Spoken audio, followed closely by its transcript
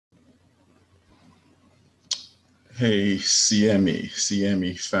Hey,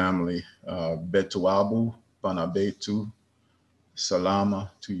 CME family, Betuabu, Banabetu,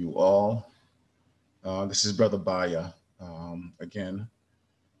 Salama to you all. This is Brother Baya, again,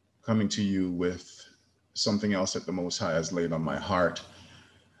 coming to you with something else that the Most High has laid on my heart.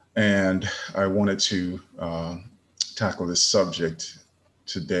 And I wanted to tackle this subject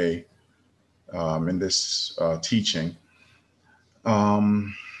today in this teaching.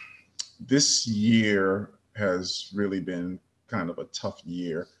 Um, this year has really been kind of a tough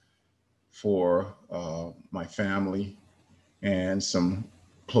year for my family and some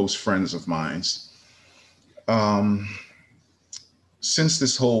close friends of mine. Um, since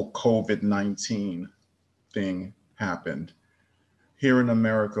this whole COVID 19 thing happened, here in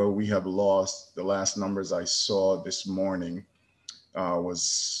America, we have lost, the last numbers I saw this morning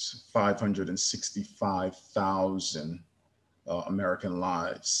was 565,000 American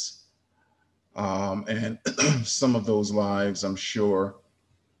lives. And some of those lives, I'm sure,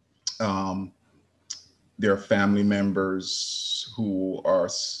 um, there are family members who are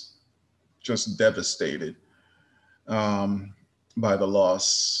just devastated um, by the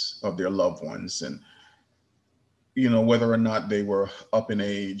loss of their loved ones. And, whether or not they were up in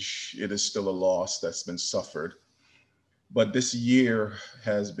age, it is still a loss that's been suffered. But this year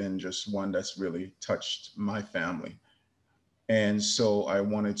has been just one that's really touched my family. And so I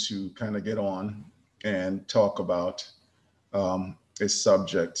wanted to kind of get on and talk about a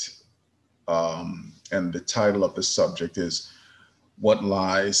subject. And the title of the subject is What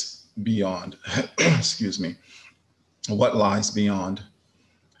Lies Beyond. Excuse me. What Lies Beyond.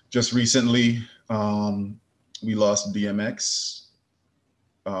 Just recently, we lost DMX,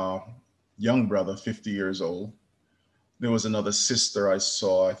 uh, young brother, 50 years old. There was another sister I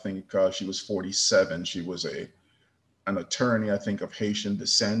saw. I think she was 47. She was an attorney, I think, of Haitian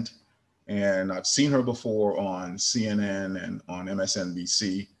descent. And I've seen her before on CNN and on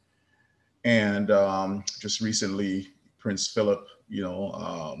MSNBC. And just recently, Prince Philip,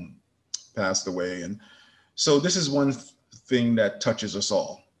 passed away. And so this is one thing that touches us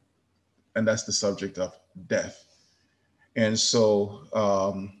all, and that's the subject of death. And so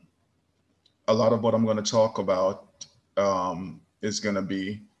a lot of what I'm going to talk about is going to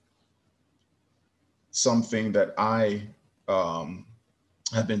be something that I um,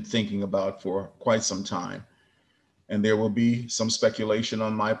 have been thinking about for quite some time. And there will be some speculation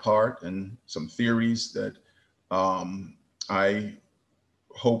on my part and some theories that I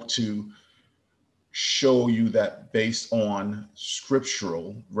hope to show you that based on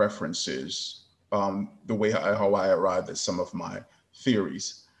scriptural references, the way how I arrived at some of my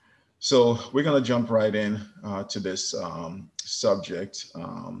theories. So we're going to jump right in to this subject,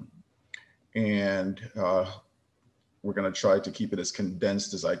 and we're going to try to keep it as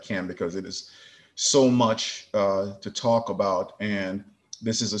condensed as I can because it is so much to talk about, and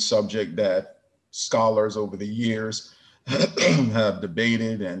this is a subject that scholars over the years have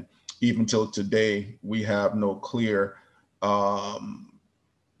debated, and even till today, we have no clear um,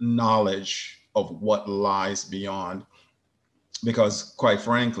 knowledge of what lies beyond. Because, quite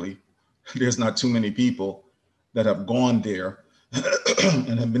frankly, there's not too many people that have gone there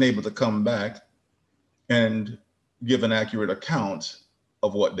and have been able to come back and give an accurate account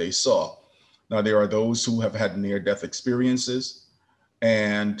of what they saw. Now, there are those who have had near-death experiences,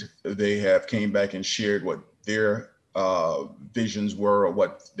 and they have came back and shared what their visions were or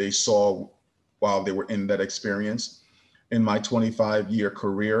what they saw while they were in that experience. In my 25-year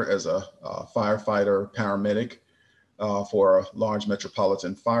career as a firefighter, paramedic for a large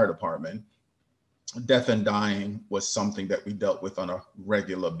metropolitan fire department, death and dying was something that we dealt with on a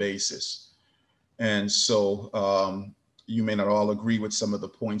regular basis. And so you may not all agree with some of the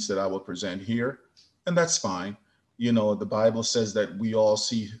points that I will present here, and that's fine. The Bible says that we all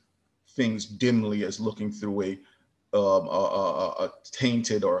see things dimly as looking through a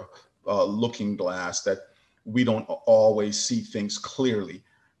tainted or looking glass, that we don't always see things clearly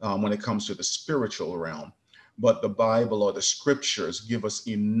when it comes to the spiritual realm. But the Bible or the scriptures give us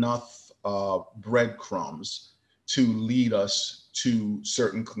enough breadcrumbs to lead us to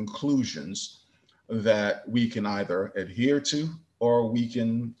certain conclusions that we can either adhere to or we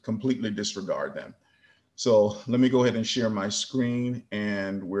can completely disregard them. So let me go ahead and share my screen,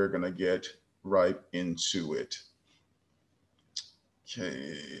 and we're going to get right into it.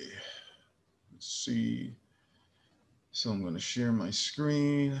 Okay, let's see. So I'm going to share my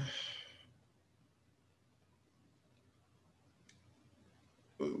screen.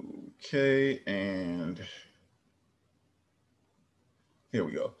 Okay, and here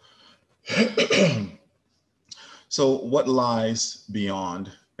we go. So what lies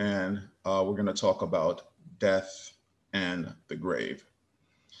beyond? And we're going to talk about death, and the grave.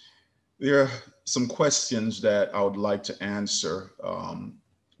 There are some questions that I would like to answer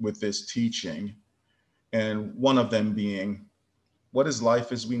with this teaching, and one of them being, what is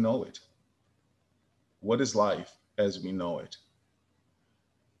life as we know it? What is life as we know it?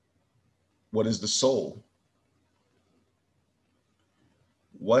 What is the soul?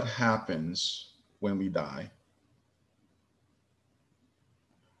 What happens when we die?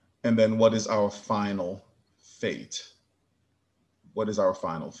 And then what is our final fate? What is our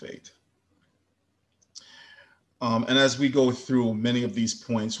final fate? And as we go through, many of these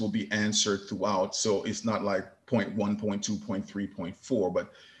points will be answered throughout. So it's not like point 1, point 2, point 3, point 4,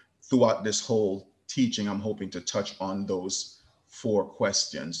 but throughout this whole teaching, I'm hoping to touch on those 4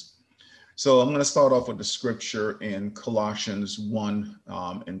 questions. So I'm going to start off with the scripture in Colossians 1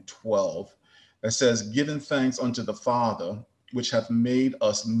 and 12 that says, giving thanks unto the Father, which hath made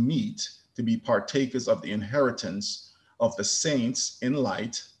us meet to be partakers of the inheritance of the saints in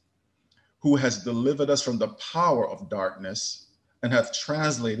light, who has delivered us from the power of darkness and hath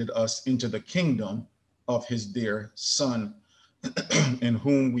translated us into the kingdom of his dear Son, in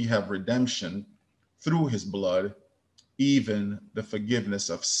whom we have redemption through his blood, even the forgiveness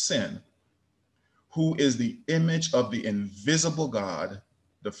of sin, who is the image of the invisible God,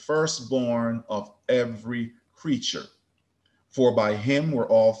 the firstborn of every creature. For by him were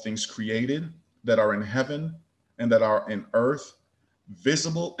all things created that are in heaven and that are in earth,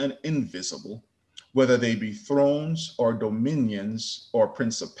 visible and invisible, whether they be thrones or dominions or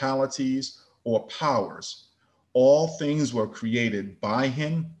principalities or powers. All things were created by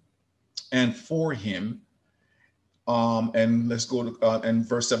him and for him. And let's go to, and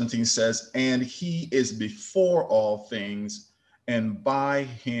verse 17 says, and he is before all things, and by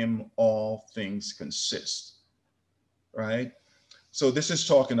him all things consist, right? So this is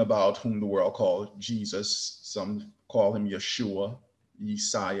talking about whom the world called Jesus. Some call him Yeshua,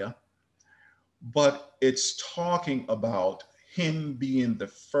 Yesiah. But it's talking about him being the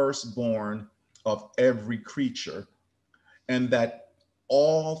firstborn of every creature, and that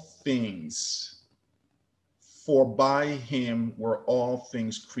all things, for by him were all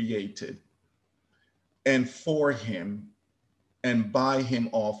things created, and for him and by him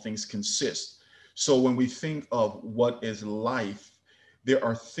all things consist. So when we think of what is life, there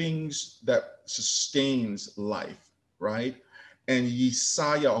are things that sustains life, right? And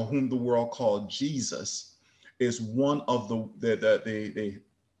Yesiah, whom the world called Jesus, is one of the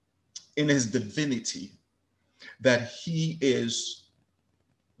in his divinity, that he is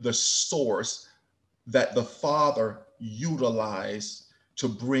the source that the Father utilized to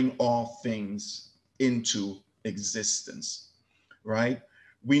bring all things into existence, right?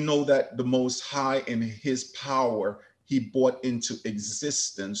 We know that the Most High, in his power, he brought into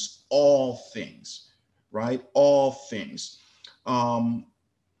existence all things, right? All things.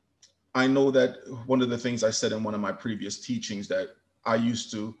 I know that one of the things I said in one of my previous teachings, that I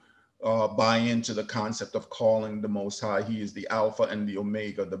used to buy into the concept of calling the Most High, he is the Alpha and the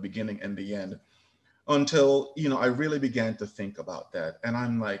Omega, the beginning and the end, until, I really began to think about that. And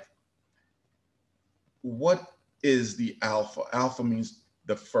I'm like, what is the Alpha? Alpha means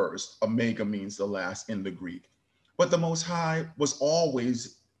the first, Omega means the last in the Greek. But the Most High was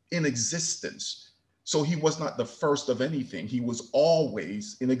always in existence. So he was not the first of anything. He was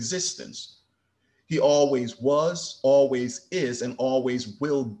always in existence. He always was, always is, and always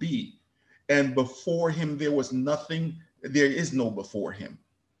will be. And before him, there was nothing. There is no before him.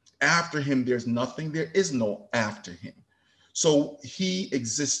 After him, there's nothing. There is no after him. So he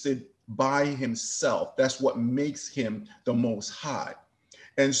existed by himself. That's what makes him the Most High.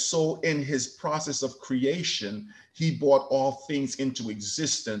 And so in his process of creation, he brought all things into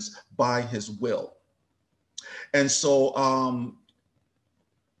existence by his will. And so,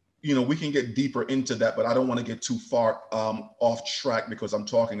 we can get deeper into that, but I don't want to get too far off track, because I'm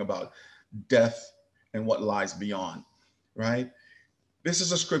talking about death and what lies beyond, right? This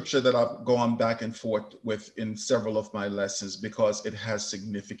is a scripture that I've gone back and forth with in several of my lessons because it has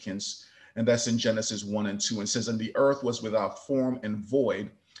significance. And that's in Genesis 1 and 2. It says, and the earth was without form and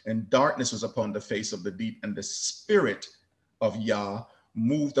void, and darkness was upon the face of the deep, and the spirit of Yah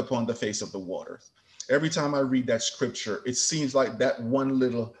moved upon the face of the waters. Every time I read that scripture, it seems like that one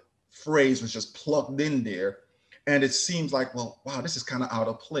little phrase was just plugged in there. And it seems like, well, wow, this is kind of out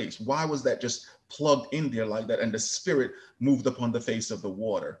of place. Why was that just plugged in there like that? And the spirit moved upon the face of the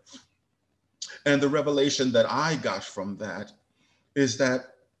water. And the revelation that I got from that is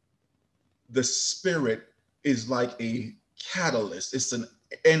that the spirit is like a catalyst. It's an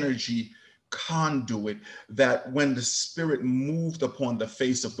energy conduit that when the Spirit moved upon the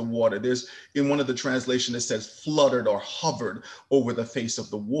face of the water, there's in one of the translations it says fluttered or hovered over the face of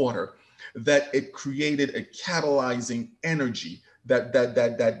the water, that it created a catalyzing energy that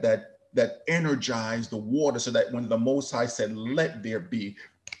energized the water, so that when the Most High said, "Let there be,"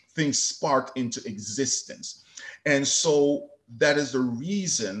 things sparked into existence. And so that is the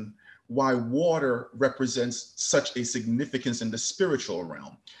reason why water represents such a significance in the spiritual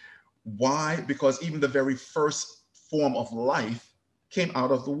realm. Why? Because even the very first form of life came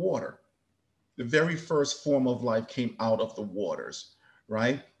out of the water. The very first form of life came out of the waters,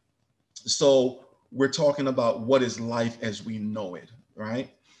 right? So we're talking about what is life as we know it,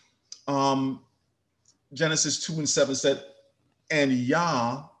 right? Um, Genesis 2:7 said, "And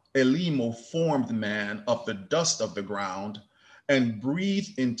Yah Elimo formed man of the dust of the ground and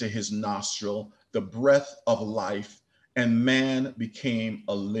breathed into his nostril the breath of life, and man became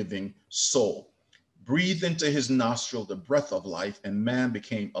a living soul." Breathed into his nostril the breath of life, and man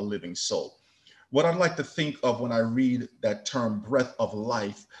became a living soul. What I like to think of when I read that term breath of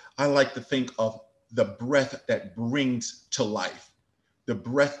life, I like to think of the breath that brings to life, the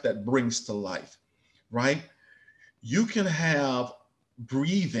breath that brings to life, right? You can have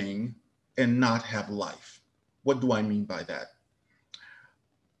breathing and not have life. What do I mean by that?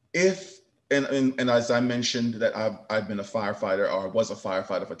 If and as I mentioned that I've been a firefighter, or was a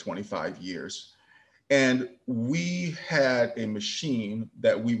firefighter for 25 years, and we had a machine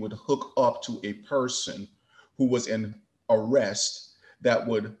that we would hook up to a person who was in arrest that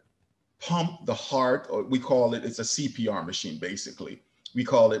would pump the heart, or we call it, it's a CPR machine basically. We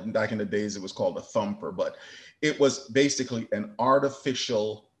call it, back in the days, it was called a thumper, but it was basically an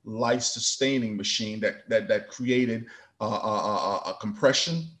artificial life sustaining machine that created a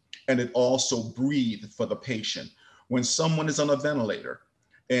compression, and it also breathed for the patient. When someone is on a ventilator,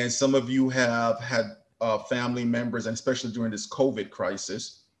 and some of you have had family members, and especially during this COVID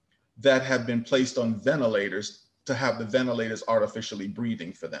crisis, that have been placed on ventilators, to have the ventilators artificially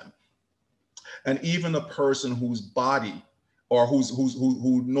breathing for them. And even a person whose body, or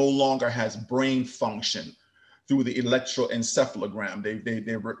who no longer has brain function, through the electroencephalogram,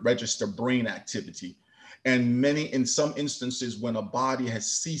 they register brain activity. And in some instances, when a body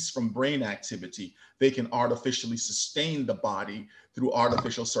has ceased from brain activity, they can artificially sustain the body through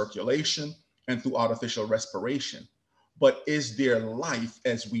artificial circulation and through artificial respiration. But is there life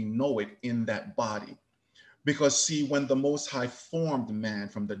as we know it in that body? Because see, when the Most High formed man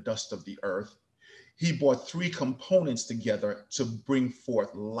from the dust of the earth, he brought three components together to bring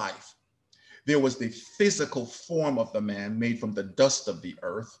forth life. There was the physical form of the man made from the dust of the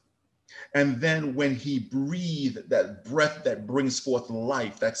earth. And then when he breathed that breath that brings forth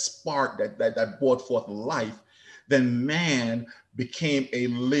life, that spark that brought forth life, then man became a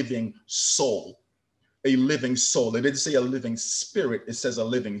living soul. A living soul. It didn't say a living spirit, it says a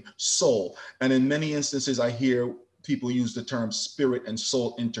living soul. And in many instances, I hear people use the term spirit and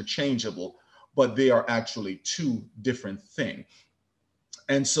soul interchangeable, but they are actually two different things.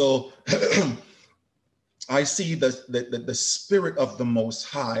 And so I see the spirit of the Most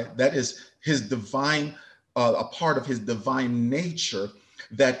High, that is his divine, a part of his divine nature,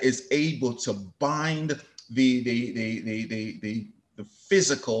 that is able to bind the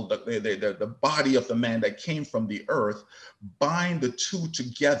physical, the body of the man that came from the earth, bind the two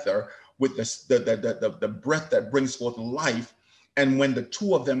together with the breath that brings forth life. And when the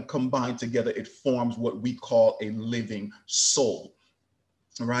two of them combine together, it forms what we call a living soul,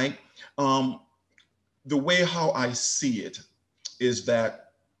 right? The way how I see it is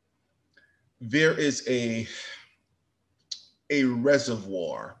that there is a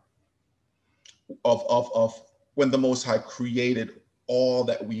reservoir of when the Most High created all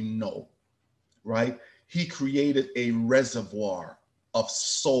that we know, right? He created a reservoir of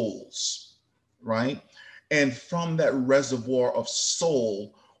souls, right? And from that reservoir of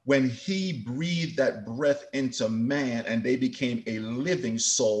soul, when he breathed that breath into man and they became a living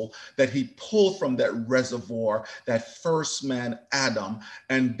soul, that he pulled from that reservoir that first man, Adam,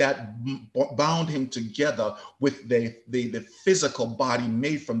 and that bound him together with the physical body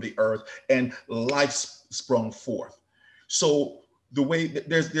made from the earth, and life sprung forth. So the way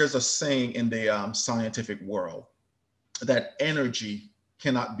there's a saying in the scientific world that energy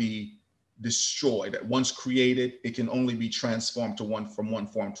cannot be destroyed. That once created, it can only be transformed from one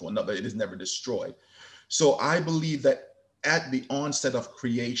form to another. It is never destroyed. So I believe that at the onset of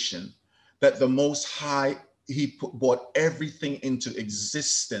creation, that the Most High, he brought everything into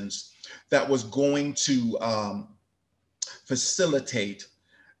existence that was going to facilitate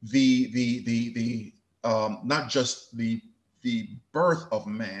the not just the birth of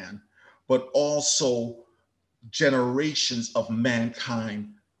man, but also generations of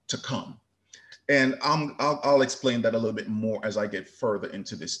mankind to come. And I'll explain that a little bit more as I get further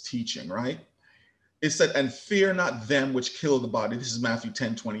into this teaching, right? It said, and fear not them which kill the body. This is Matthew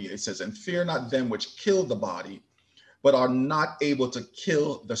 10:28. It says, and fear not them which kill the body, but are not able to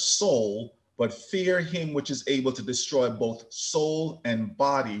kill the soul, but fear him which is able to destroy both soul and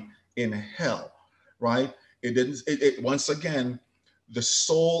body in hell, right? It didn't, once again, the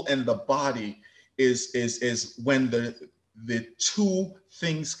soul and the body is when the two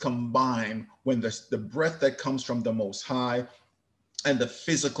things combine, when the breath that comes from the Most High and the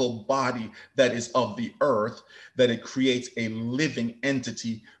physical body that is of the earth, that it creates a living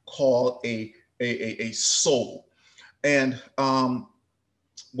entity called a soul. And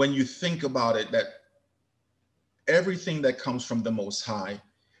when you think about it, that everything that comes from the Most High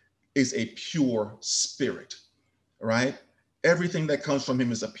is a pure spirit, right? Everything that comes from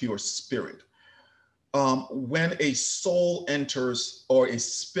him is a pure spirit. When a soul enters, or a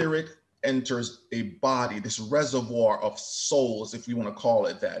spirit enters a body, this reservoir of souls, if you want to call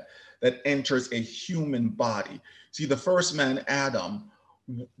it that, that enters a human body. See, the first man, Adam,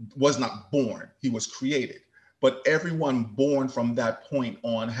 was not born, he was created. But everyone born from that point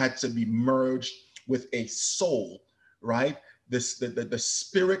on had to be merged with a soul, right? The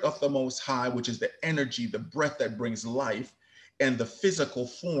spirit of the Most High, which is the energy, the breath that brings life, and the physical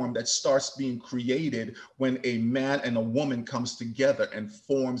form that starts being created when a man and a woman comes together and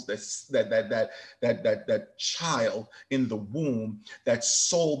forms that child in the womb. That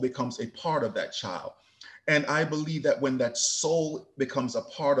soul becomes a part of that child. And I believe that when that soul becomes a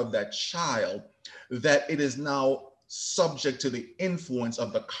part of that child, that it is now subject to the influence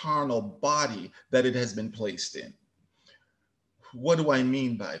of the carnal body that it has been placed in. What do I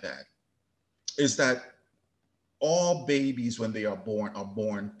mean by that? Is that all babies, when they are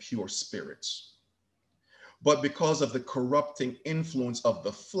born pure spirits. But because of the corrupting influence of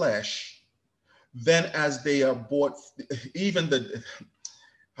the flesh, then as they are brought, even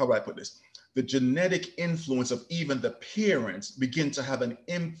how do I put this? The genetic influence of even the parents begin to have an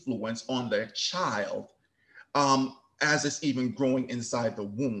influence on their child, as it's even growing inside the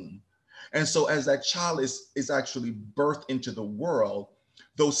womb. And so as that child is actually birthed into the world,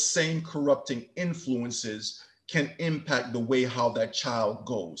 those same corrupting influences can impact the way how that child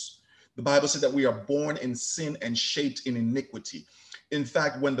goes. The Bible said that we are born in sin and shaped in iniquity. In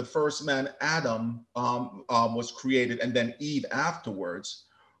fact, when the first man, Adam, was created, and then Eve afterwards,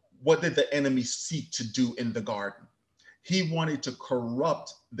 what did the enemy seek to do in the garden? He wanted to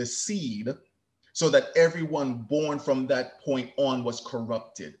corrupt the seed so that everyone born from that point on was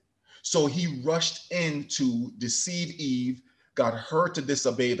corrupted. So he rushed in to deceive Eve, got her to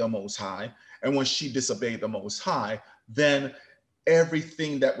disobey the Most High. And when she disobeyed the Most High, then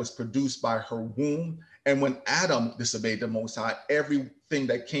everything that was produced by her womb, and when Adam disobeyed the Most High, everything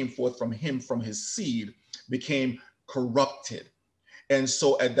that came forth from him, from his seed, became corrupted. And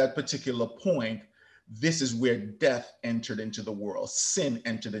so at that particular point, this is where death entered into the world, sin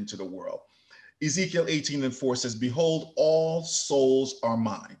entered into the world. Ezekiel 18:4 says, behold, all souls are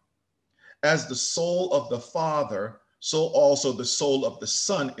mine. As the soul of the Father, so also the soul of the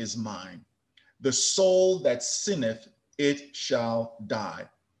Son is mine. The soul that sinneth, it shall die.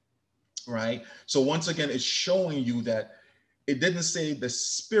 Right? So once again, it's showing you that it didn't say the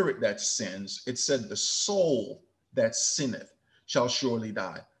spirit that sins, it said the soul that sinneth shall surely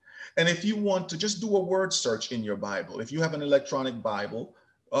die. And if you want to just do a word search in your Bible, if you have an electronic Bible,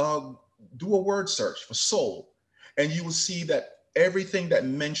 do a word search for soul, and you will see that everything that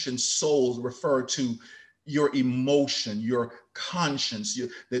mentions souls refer to your emotion, your conscience,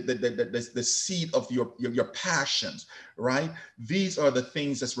 the seed of your passions, right? These are the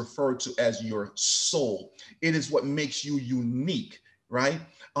things that's referred to as your soul. It is what makes you unique, right?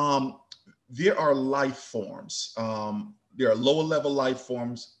 There are life forms. There are lower level life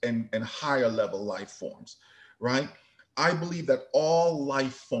forms and higher level life forms, right? I believe that all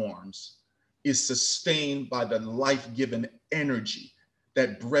life forms is sustained by the life-given energy,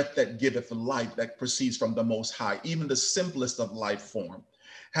 that breath that giveth life that proceeds from the Most High. Even the simplest of life form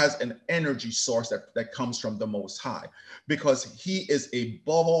has an energy source that comes from the Most High, because he is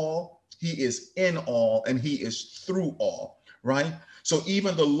above all, he is in all, and he is through all, right? So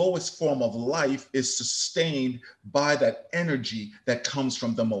even the lowest form of life is sustained by that energy that comes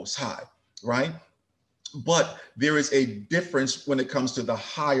from the Most High, right? But there is a difference when it comes to the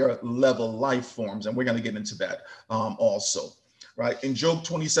higher level life forms, and we're going to get into that also, right? In Job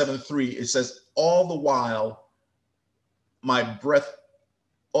 27:3, it says, all the while my breath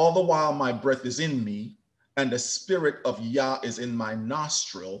is in me, and the spirit of Yah is in my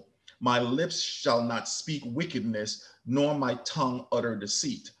nostril, My lips shall not speak wickedness, nor my tongue utter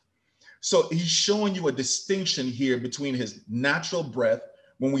deceit. So he's showing you a distinction here between his natural breath,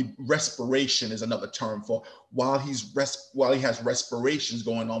 when we respiration is another term for while while he has respirations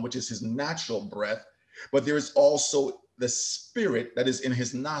going on, which is his natural breath, but there is also the spirit that is in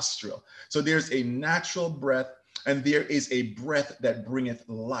his nostril. So there's a natural breath and there is a breath that bringeth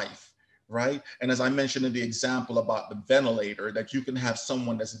life, right? And as I mentioned in the example about the ventilator, that you can have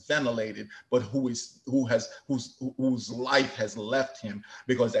someone that's ventilated, but whose life has left him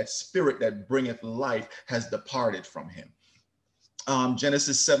because that spirit that bringeth life has departed from him.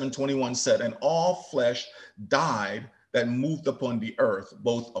 Genesis 7:21 said, and all flesh died that moved upon the earth,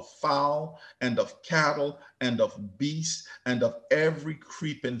 both of fowl and of cattle and of beasts and of every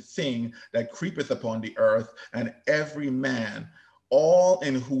creeping thing that creepeth upon the earth, and every man, all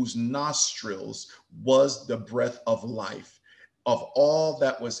in whose nostrils was the breath of life, of all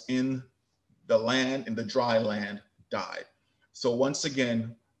that was in the land, in the dry land, died. So once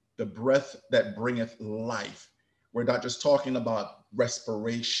again, the breath that bringeth life. We're not just talking about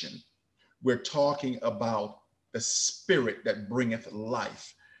respiration. We're talking about the spirit that bringeth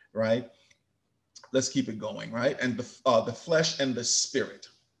life, right? Let's keep it going, right? And the flesh and the spirit,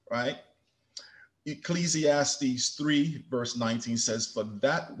 right? Ecclesiastes 3 verse 19 says, for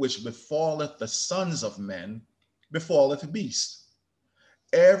that which befalleth the sons of men befalleth beasts.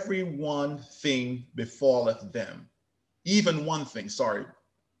 Every one thing befalleth them. Even one thing,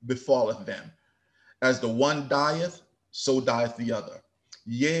 befalleth them. As the one dieth, so dieth the other.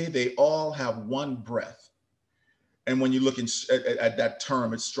 Yea, they all have one breath. And when you look at that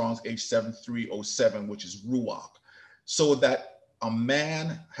term, it's Strong's H7307, which is ruach. So that a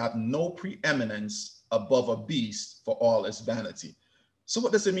man have no preeminence above a beast, for all is vanity. So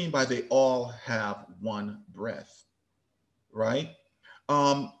what does it mean by they all have one breath, right?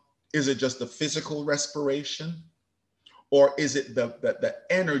 Is it just the physical respiration? Or is it the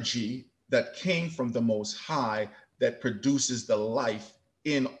energy that came from the Most High that produces the life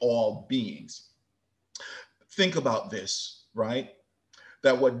in all beings? Think about this, right?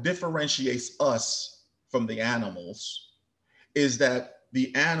 That what differentiates us from the animals is that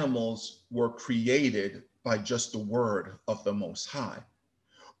the animals were created by just the word of the Most High.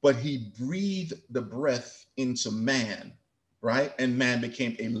 But he breathed the breath into man, right? And man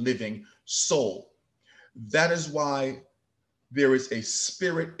became a living soul. That is why there is a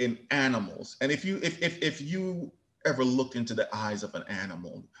spirit in animals. And if you ever look into the eyes of an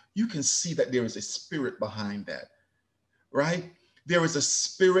animal, you can see that there is a spirit behind that, right? There is a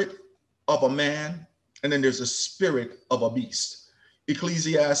spirit of a man, and then there's a spirit of a beast.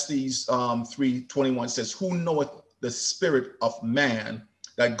 Ecclesiastes 3:21 says, who knoweth the spirit of man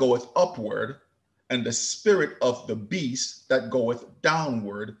that goeth upward, and the spirit of the beast that goeth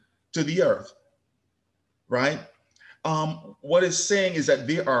downward to the earth, right? What it's saying is that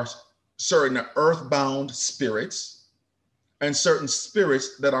there are certain earthbound spirits and certain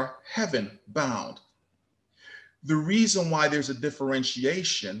spirits that are heaven bound. The reason why there's a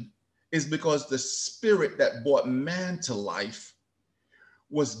differentiation is because the spirit that brought man to life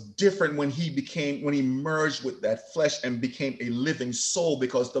was different when he merged with that flesh and became a living soul,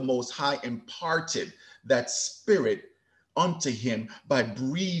 because the Most High imparted that spirit unto him by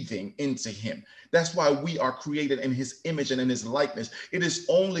breathing into him. That's why we are created in his image and in his likeness. It is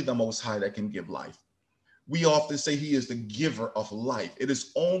only the Most High that can give life. We often say he is the giver of life. It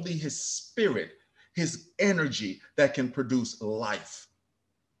is only his spirit, his energy, that can produce life,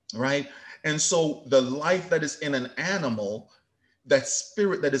 right? And so the life that is in an animal, that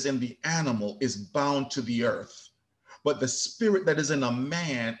spirit that is in the animal, is bound to the earth. But the spirit that is in a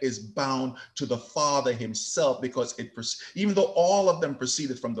man is bound to the Father himself, because even though all of them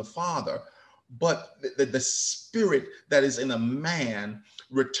proceeded from the Father, but the spirit that is in a man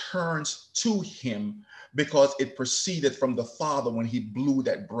returns to him because it proceeded from the Father when he blew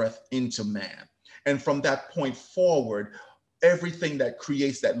that breath into man. And from that point forward, everything that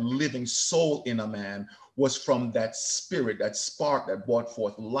creates that living soul in a man was from that spirit, that spark that brought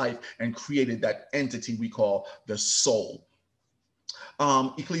forth life and created that entity we call the soul.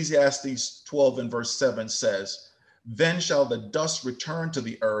 Ecclesiastes 12 and verse 7 says, then shall the dust return to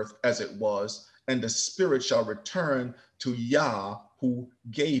the earth as it was, and the spirit shall return to Yah who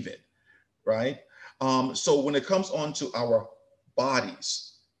gave it, right? So when it comes on to our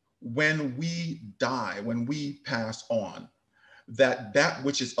bodies, when we die, when we pass on, that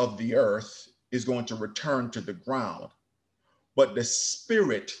which is of the earth is going to return to the ground. But the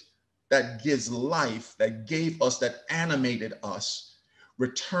spirit that gives life, that gave us, that animated us,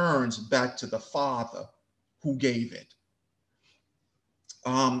 returns back to the Father who gave it.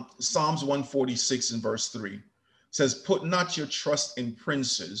 Psalms 146 and verse 3 says, "Put not your trust in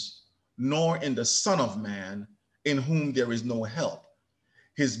princes, nor in the Son of Man, in whom there is no help.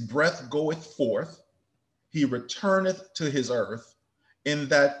 His breath goeth forth, he returneth to his earth. In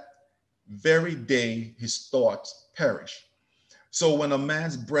that very day his thoughts perish." So when a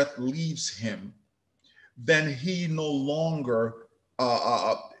man's breath leaves him, then he no longer,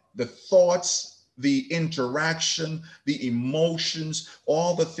 the thoughts, the interaction, the emotions,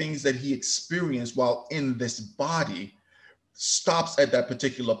 all the things that he experienced while in this body stops at that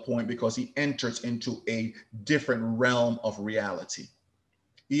particular point because he enters into a different realm of reality.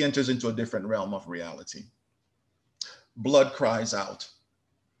 He enters into a different realm of reality. Blood cries out.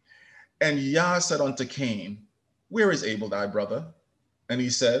 And Yah said unto Cain, "Where is Abel thy brother?" And he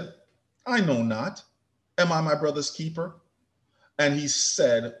said, "I know not. Am I my brother's keeper?" And he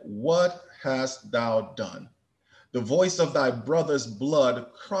said, "What hast thou done? The voice of thy brother's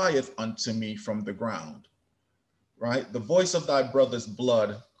blood crieth unto me from the ground." Right? The voice of thy brother's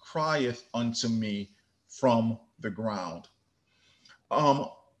blood crieth unto me from the ground. Um,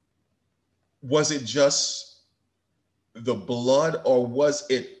 was it just the blood, or was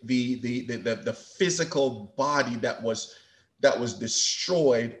it the physical body that was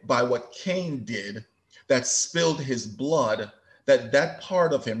destroyed by what Cain did, that spilled his blood, that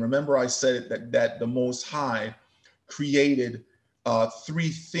part of him? Remember I said that the Most High created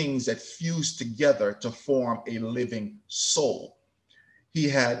three things that fused together to form a living soul. He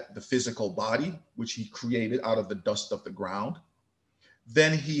had the physical body, which he created out of the dust of the ground.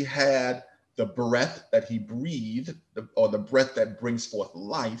 Then he had the breath that he breathed, or the breath that brings forth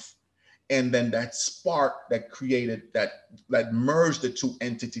life. And then that spark that created, that merged the two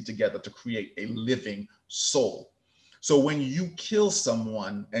entities together to create a living soul. So when you kill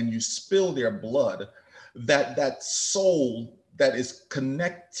someone and you spill their blood, that soul that is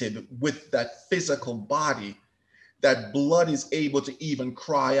connected with that physical body, that blood is able to even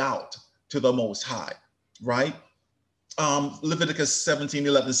cry out to the Most High, right? Leviticus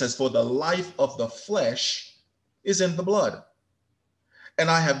 17:11 says, "For the life of the flesh is in the blood, and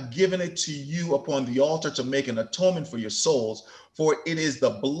I have given it to you upon the altar to make an atonement for your souls, for it is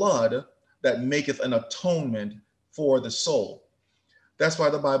the blood that maketh an atonement for the soul." That's why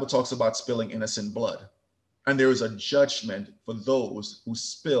the Bible talks about spilling innocent blood. And there is a judgment for those who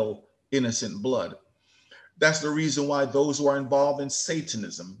spill innocent blood. That's the reason why those who are involved in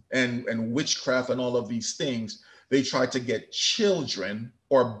Satanism and witchcraft and all of these things, they try to get children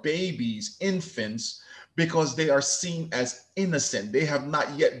or babies, infants, because they are seen as innocent. They have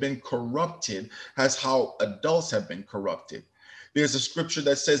not yet been corrupted as how adults have been corrupted. There's a scripture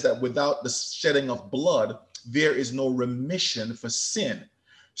that says that without the shedding of blood, there is no remission for sin.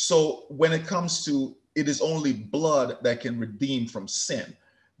 So when it comes to, it is only blood that can redeem from sin.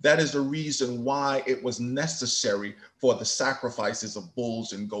 That is the reason why it was necessary for the sacrifices of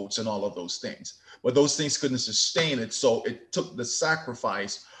bulls and goats and all of those things. But those things couldn't sustain it. So it took the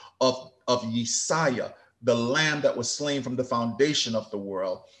sacrifice of Yesiah, the lamb that was slain from the foundation of the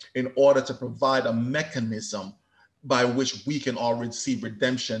world, in order to provide a mechanism by which we can all receive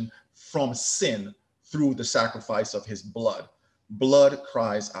redemption from sin through the sacrifice of his blood. Blood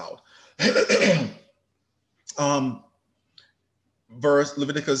cries out. Verse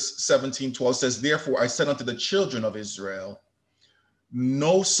Leviticus 17:12 says, "Therefore I said unto the children of Israel,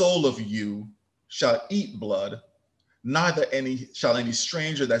 no soul of you shall eat blood, neither shall any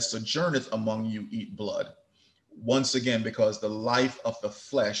stranger that sojourneth among you eat blood." Once again, because the life of the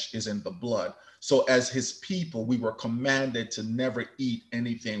flesh is in the blood. So as his people, we were commanded to never eat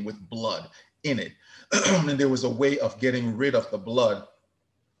anything with blood in it. And there was a way of getting rid of the blood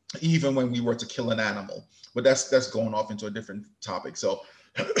even when we were to kill an animal. But that's going off into a different topic. So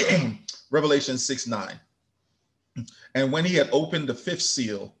Revelation 6:9. "And when he had opened the fifth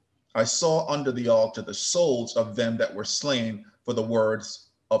seal, I saw under the altar the souls of them that were slain for the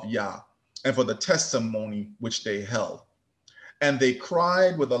words of Yah and for the testimony which they held. And they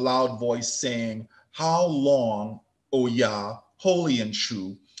cried with a loud voice, saying, How long, O Yah, holy and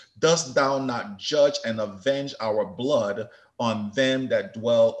true, dost thou not judge and avenge our blood on them that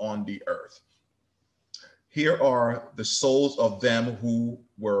dwell on the earth?" Here are the souls of them who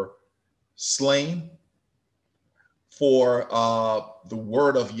were slain for the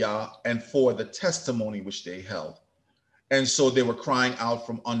word of Yah and for the testimony which they held. And so they were crying out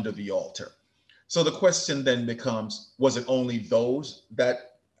from under the altar. So the question then becomes, was it only those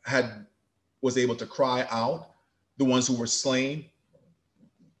that was able to cry out, the ones who were slain,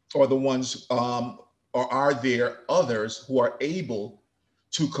 or the ones, or are there others who are able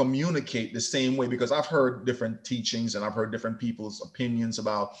to communicate the same way, because I've heard different teachings and I've heard different people's opinions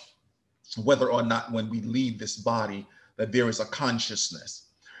about whether or not when we leave this body that there is a consciousness.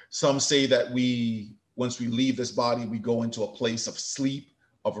 Some say that once we leave this body, we go into a place of sleep,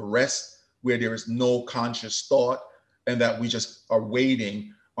 of rest, where there is no conscious thought, and that we just are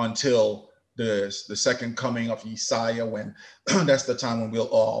waiting until the second coming of Messiah, when that's the time when we'll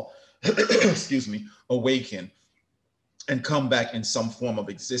all excuse me, awaken and come back in some form of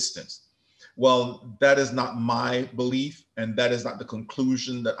existence. Well, that is not my belief, and that is not the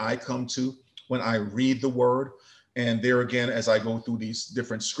conclusion that I come to when I read the word. And there again, as I go through these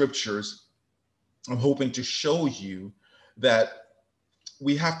different scriptures, I'm hoping to show you that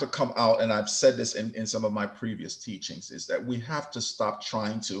we have to come out, and I've said this in some of my previous teachings, is that we have to stop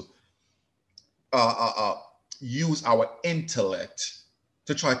trying to use our intellect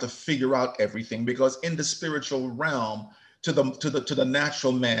to try to figure out everything, because in the spiritual realm, to the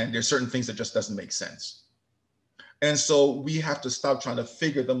natural man, there's certain things that just doesn't make sense. And so we have to stop trying to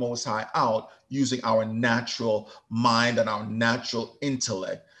figure the Most High out using our natural mind and our natural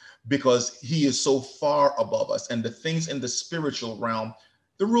intellect, because he is so far above us. And the things in the spiritual realm,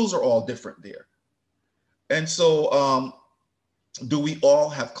 the rules are all different there. And so do we all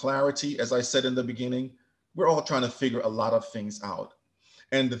have clarity? As I said in the beginning, we're all trying to figure a lot of things out.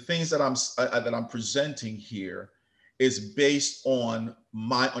 And the things that I'm presenting here is based on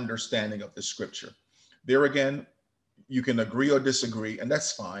my understanding of the scripture. There again, you can agree or disagree, and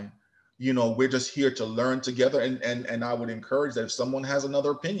that's fine. You know, we're just here to learn together. And I would encourage that if someone has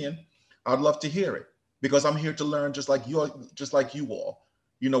another opinion, I'd love to hear it, because I'm here to learn just like you all.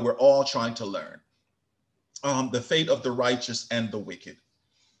 You know, we're all trying to learn. The fate of the righteous and the wicked.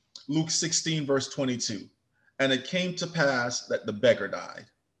 Luke 16, verse 22. And it came to pass that the beggar died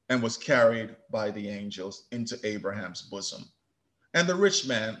and was carried by the angels into Abraham's bosom. And the rich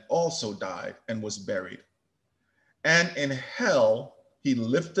man also died and was buried. And in hell he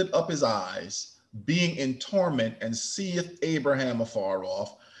lifted up his eyes, being in torment, and seeth Abraham afar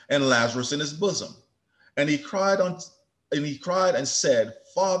off, and Lazarus in his bosom. And he cried and said,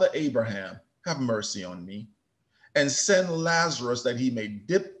 Father Abraham, have mercy on me, and send Lazarus that he may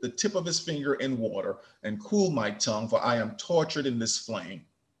dip the tip of his finger in water and cool my tongue, for I am tortured in this flame.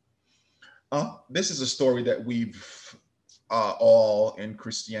 This is a story that we've all in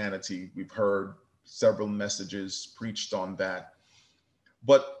Christianity, we've heard several messages preached on that.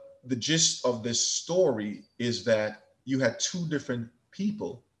 But the gist of this story is that you had two different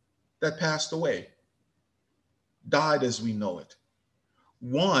people that passed away, died as we know it.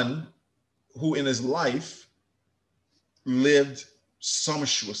 One who in his life lived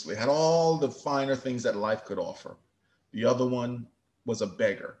sumptuously, had all the finer things that life could offer. The other one was a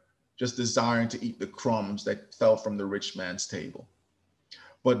beggar, just desiring to eat the crumbs that fell from the rich man's table.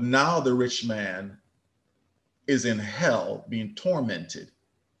 But now the rich man is in hell being tormented.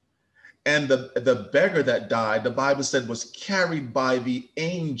 And the beggar that died, the Bible said, was carried by the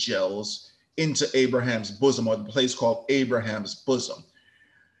angels into Abraham's bosom, or the place called Abraham's bosom.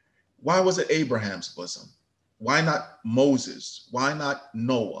 Why was it Abraham's bosom? Why not Moses? Why not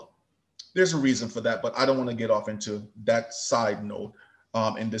Noah? There's a reason for that, but I don't want to get off into that side note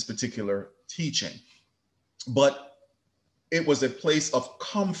in this particular teaching. But it was a place of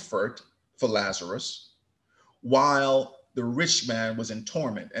comfort for Lazarus, while the rich man was in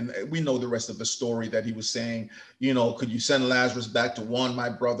torment. And we know the rest of the story, that he was saying, you know, could you send Lazarus back to warn my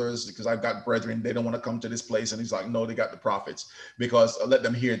brothers, because I've got brethren, they don't want to come to this place. And he's like, no, they got the prophets, because let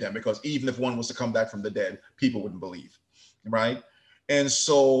them hear them, because even if one was to come back from the dead, people wouldn't believe, right? And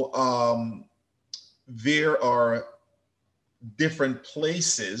so there are different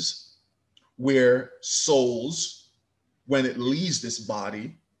places where souls, when it leaves this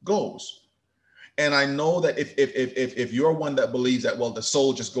body, goes. And I know that if you're one that believes that, well, the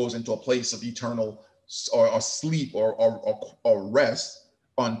soul just goes into a place of eternal or sleep or rest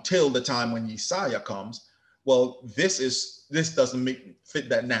until the time when Messiah comes, well, this doesn't fit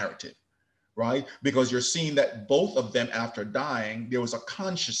that narrative, right? Because you're seeing that both of them, after dying, there was a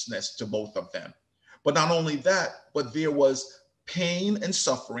consciousness to both of them. But not only that, but there was pain and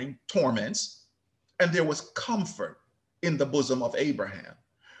suffering, torments, and there was comfort in the bosom of Abraham.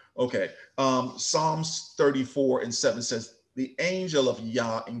 Okay, Psalms 34:7 says, the angel of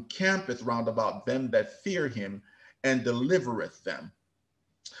Yah encampeth round about them that fear him, and delivereth them.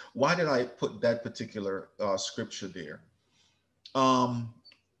 Why did I put that particular scripture there?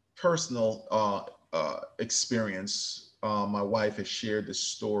 Personal experience. My wife has shared this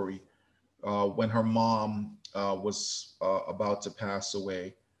story. When her mom was about to pass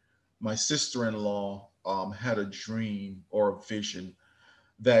away, my sister-in-law had a dream or a vision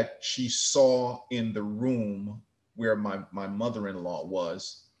that she saw in the room where my mother-in-law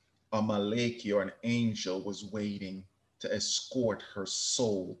was, a malaki, or an angel, was waiting to escort her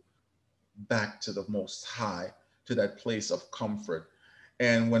soul back to the Most High, to that place of comfort.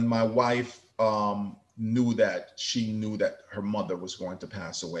 And when my wife knew that, she knew that her mother was going to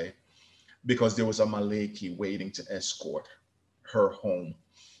pass away, because there was a malaki waiting to escort her home.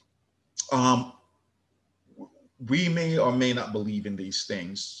 Um, we may or may not believe in these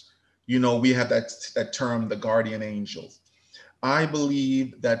things. You know, we have that term, the guardian angels. I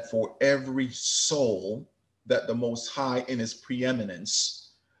believe that for every soul that the Most High in his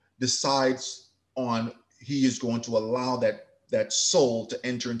preeminence decides on, he is going to allow that soul to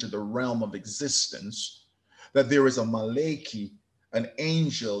enter into the realm of existence, that there is a malaki, an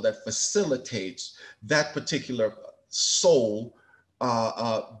angel that facilitates that particular soul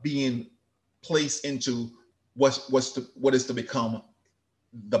being placed into what is to become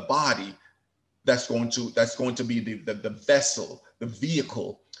the body, that's going to be the vessel, the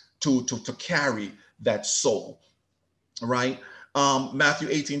vehicle to carry that soul, right? Matthew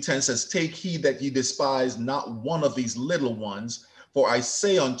 18:10 says, "Take heed that ye despise not one of these little ones, for I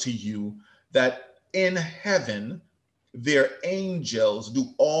say unto you that in heaven their angels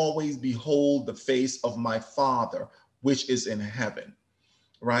do always behold the face of my Father which is in heaven."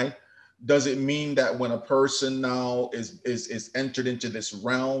 Right? Does it mean that when a person now is entered into this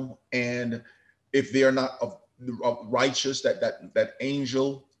realm, and if they are not of righteous, that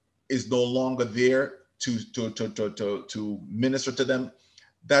angel is no longer there to minister to them?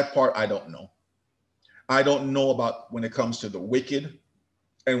 That part I don't know. I don't know about when it comes to the wicked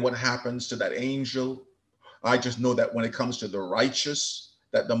and what happens to that angel. I just know that when it comes to the righteous,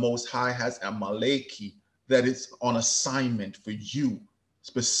 that the Most High has a malaki that is on assignment for you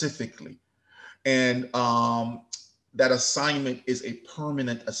specifically. And that assignment is a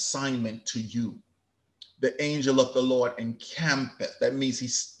permanent assignment to you. The angel of the Lord encampeth. That means he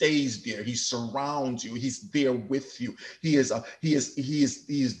stays there. He surrounds you. He's there with you. He is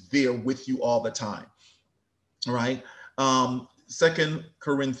there with you all the time. All right. 2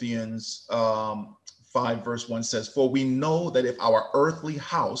 Corinthians 5 verse 1 says, "For we know that if our earthly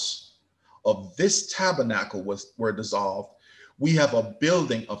house of this tabernacle were dissolved, we have a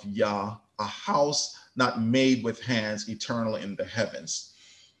building of Yah, a house not made with hands, eternal in the heavens."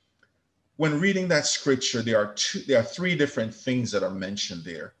 When reading that scripture, there are three different things that are mentioned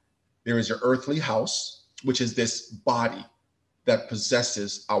there. There is your earthly house, which is this body that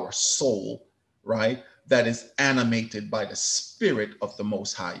possesses our soul, right? That is animated by the spirit of the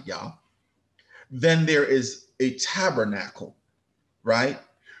Most High Yah. Then there is a tabernacle, right?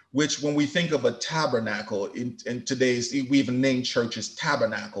 Which, when we think of a tabernacle in today's, we even name churches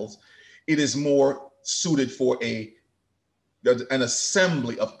tabernacles. It is more suited for an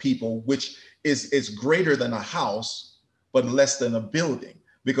assembly of people, which is greater than a house, but less than a building.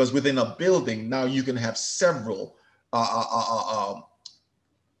 Because within a building, now you can have several, I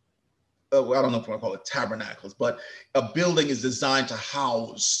don't know if I want to call it tabernacles, but a building is designed to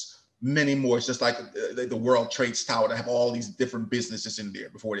house many more. It's just like the World Trade Tower, to have all these different businesses in there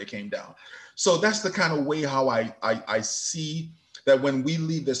before they came down. So that's the kind of way how I see that when we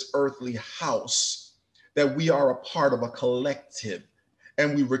leave this earthly house, that we are a part of a collective,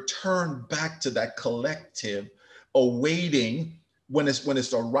 and we return back to that collective, awaiting, when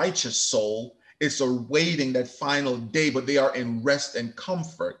it's a righteous soul, it's awaiting that final day, but they are in rest and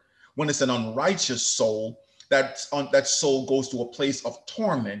comfort. When it's an unrighteous soul, that soul goes to a place of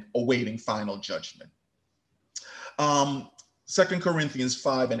torment, awaiting final judgment. 2 Corinthians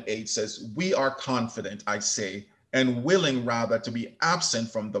 5:8 says, "We are confident, I say, and willing rather to be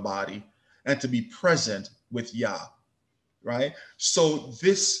absent from the body and to be present with Yah." Right? So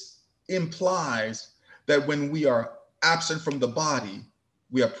this implies that when we are absent from the body,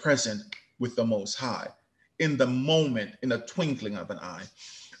 we are present with the Most High in the moment, in a twinkling of an eye.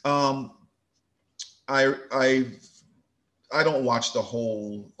 I don't watch the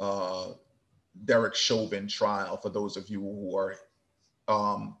whole Derek Chauvin trial, for those of you who are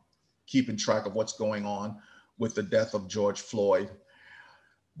keeping track of what's going on with the death of George Floyd.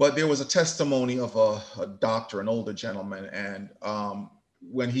 But there was a testimony of a doctor, an older gentleman, and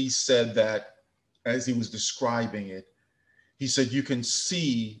when he said that, as he was describing it, he said you can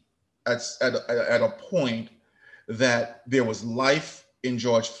see at a point that there was life in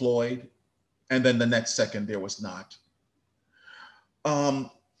George Floyd, and then the next second there was not.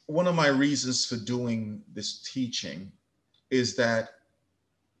 One of my reasons for doing this teaching is that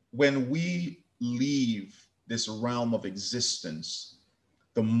when we leave this realm of existence,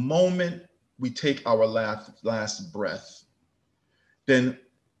 the moment we take our last breath, then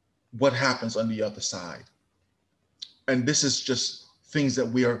what happens on the other side. And this is just things that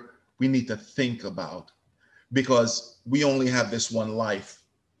we need to think about, because we only have this one life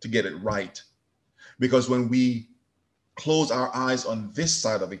to get it right. Because when we close our eyes on this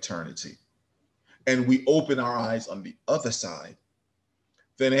side of eternity and we open our eyes on the other side,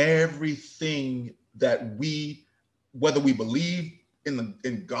 then everything that whether we believe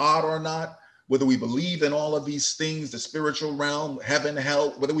in God or not, whether we believe in all of these things, the spiritual realm, heaven,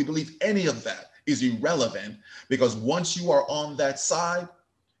 hell, whether we believe any of that is irrelevant, because once you are on that side,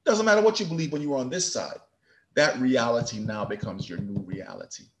 doesn't matter what you believe when you are on this side, that reality now becomes your new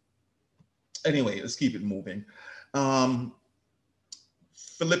reality. Anyway, let's keep it moving.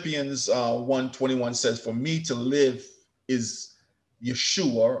 Philippians 1:21 says, "For me to live is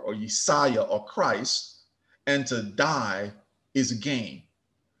Yeshua or Yesiah or Christ, and to die is gain.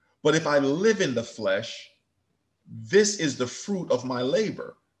 But if I live in the flesh, this is the fruit of my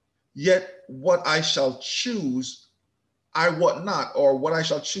labor. Yet what I shall choose, I what not, or what I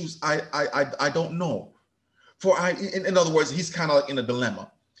shall choose, I don't know. For in other words, he's kind of like in a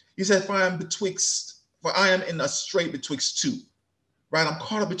dilemma. He said, for I am in a strait betwixt two, right? I'm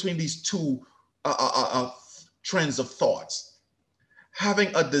caught up between these two trends of thoughts.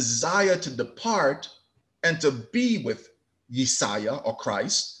 Having a desire to depart and to be with Yesiah or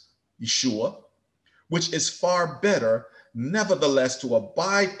Christ, Yeshua, which is far better. Nevertheless, to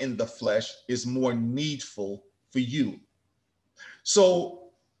abide in the flesh is more needful for you."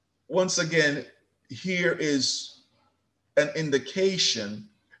 So once again, here is an indication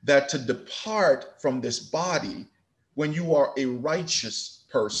that to depart from this body, when you are a righteous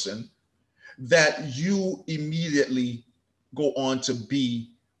person, that you immediately go on to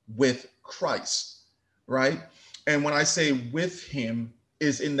be with Christ, right? And when I say with him,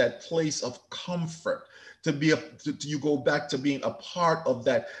 is in that place of comfort, you go back to being a part of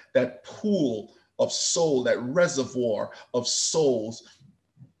that pool of soul, that reservoir of souls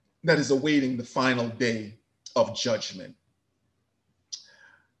that is awaiting the final day of judgment.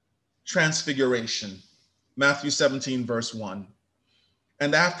 Transfiguration, Matthew 17, verse 1.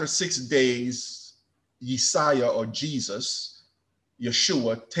 "And after 6 days, Yesiah or Jesus,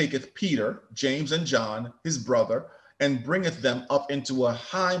 Yeshua, taketh Peter, James, and John, his brother, and bringeth them up into a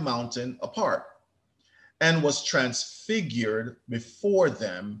high mountain apart, and was transfigured before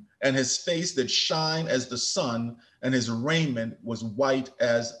them, and his face did shine as the sun, and his raiment was white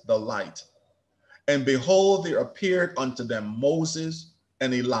as the light. And behold, there appeared unto them Moses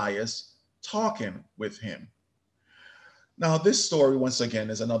and Elias talking with him." Now, this story, once again,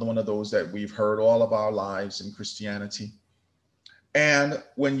 is another one of those that we've heard all of our lives in Christianity. And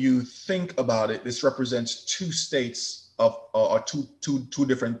when you think about it, this represents two states or two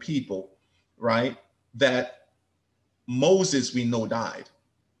different people, right? That Moses, we know, died,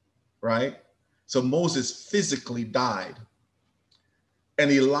 right? So Moses physically died.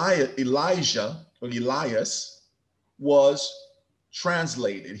 And Elijah or Elias was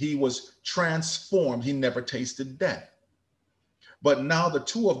translated. He was transformed. He never tasted death. But now the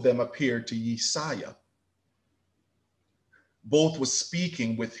two of them appeared to Yesiah. Both were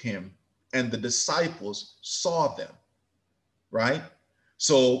speaking with him, and the disciples saw them, right?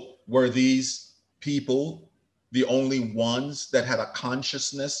 So were these people the only ones that had a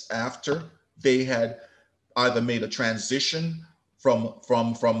consciousness after they had either made a transition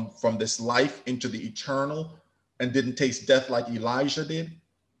from this life into the eternal and didn't taste death like Elijah did?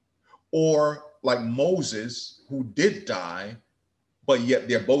 Or like Moses, who did die, but yet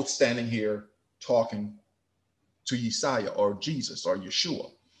they're both standing here talking to Yesiah or Jesus or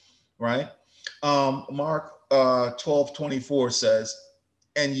Yeshua, right? Mark 12:24 says,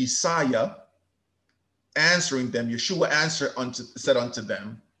 "And Yesiah answering them, Yeshua said unto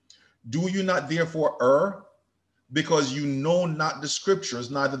them, Do you not therefore err? Because you know not the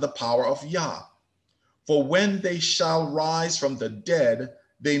scriptures, neither the power of Yah. For when they shall rise from the dead,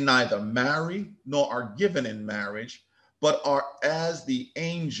 they neither marry nor are given in marriage, but are as the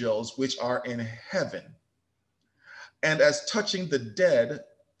angels which are in heaven. And as touching the dead,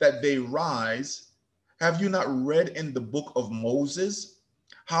 that they rise, have you not read in the book of Moses,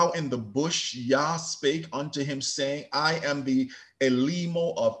 how in the bush Yah spake unto him, saying, I am the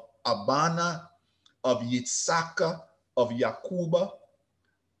Elimo of Abana, of Yitzhaka, of Yakuba,"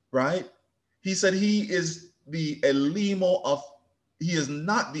 right? He said he is the Elimo of, he is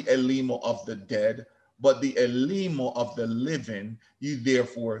not the Elimo of the dead, but the Elimo of the living. You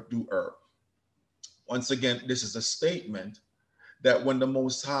therefore do err. Once again, this is a statement that when the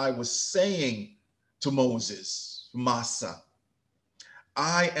Most High was saying to Moses, Massa,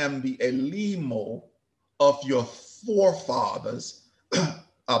 I am the Elimo of your forefathers,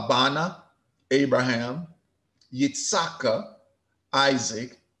 Abana, Abraham, Yitzhak,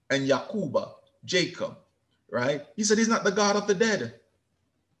 Isaac, and Yakuba, Jacob, right? He said he's not the God of the dead.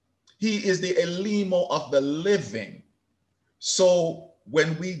 He is the Elimo of the living. So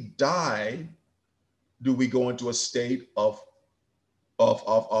when we die, do we go into a state of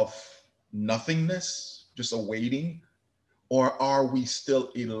nothingness, just awaiting? Or are we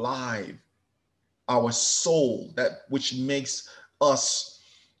still alive? Our soul, that which makes us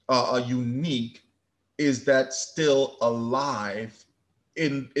unique, is that still alive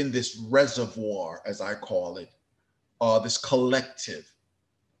in this reservoir, as I call it, this collective.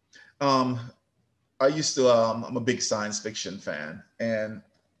 Um, I used to, I'm a big science fiction fan, and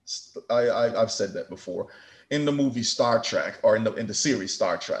I've said that before. In the movie Star Trek, or in the series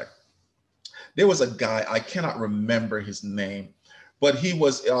Star Trek, there was a guy, I cannot remember his name, but he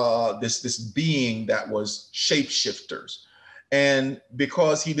was this being that was shapeshifters, and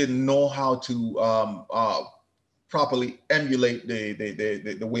because he didn't know how to properly emulate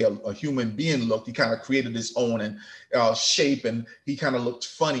the way a human being looked, he kind of created his own and shape, and he kind of looked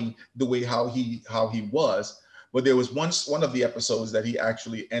funny the way how he was. But there was one of the episodes that he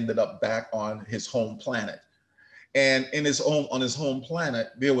actually ended up back on his home planet, and on his home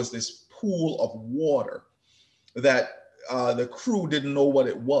planet there was this pool of water that the crew didn't know what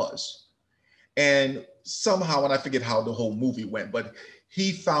it was. And somehow, and I forget how the whole movie went, but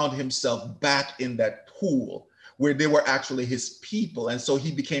he found himself back in that pool where they were actually his people. And so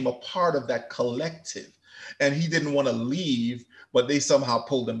he became a part of that collective. And he didn't want to leave, but they somehow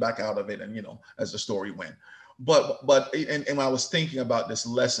pulled him back out of it. And, as the story went. And when I was thinking about this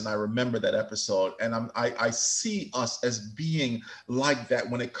lesson, I remember that episode, and I see us as being like that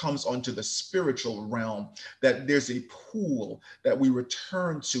when it comes onto the spiritual realm. That there's a pool that we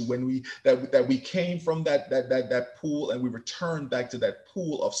return to when we came from that pool, and we return back to that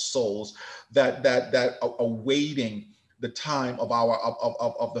pool of souls that awaiting the time of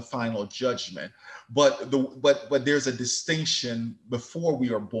of the final judgment. But there's a distinction before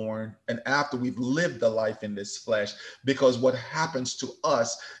we are born and after we've lived the life in this flesh, because what happens to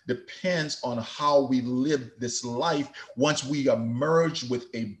us depends on how we live this life. Once we emerge with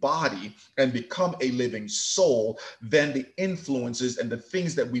a body and become a living soul, then the influences and the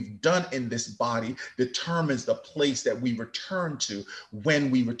things that we've done in this body determines the place that we return to when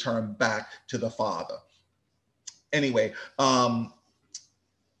we return back to the Father. Anyway,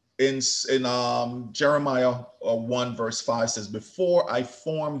 in Jeremiah 1 verse 5 says, before I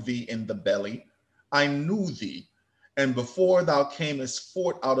formed thee in the belly, I knew thee. And before thou camest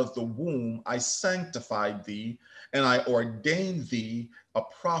forth out of the womb, I sanctified thee, and I ordained thee a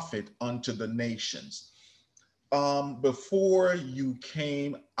prophet unto the nations. Before you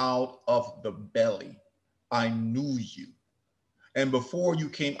came out of the belly, I knew you. And before you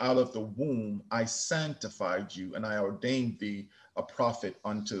came out of the womb, I sanctified you, and I ordained thee a prophet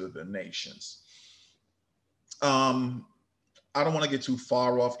unto the nations. I don't want to get too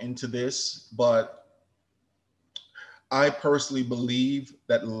far off into this, but I personally believe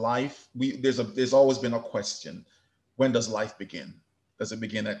that life, there's always been a question: when does life begin? Does it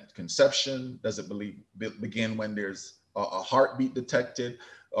begin at conception? Does it begin when there's a heartbeat detected?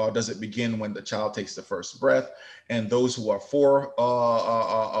 Does it begin when the child takes the first breath? And those who are for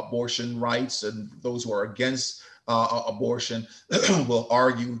abortion rights and those who are against abortion will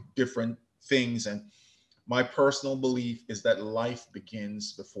argue different things. And my personal belief is that life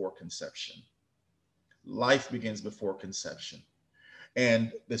begins before conception. Life begins before conception.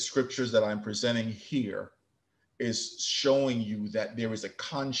 And the scriptures that I'm presenting here is showing you that there is a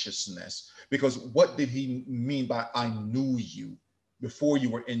consciousness. Because what did he mean by I knew you? Before you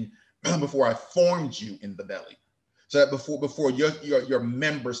were in, before I formed you in the belly. So that before your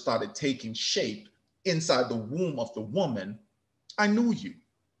members started taking shape inside the womb of the woman, I knew you.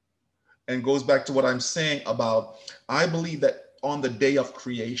 And goes back to what I'm saying about, I believe that on the day of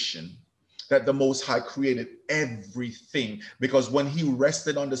creation, that the Most High created everything, because when he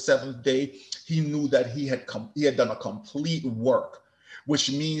rested on the seventh day, he knew that he had done a complete work,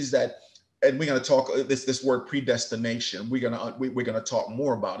 which means that, and we're going to talk this word predestination. We're going to talk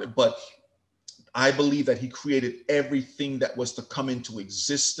more about it, but I believe that he created everything that was to come into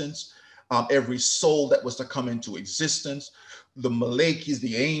existence, every soul that was to come into existence, the Malakis,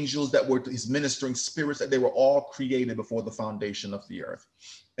 the angels that were his ministering spirits, that they were all created before the foundation of the earth.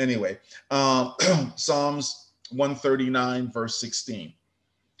 Anyway, Psalms 139 verse 16.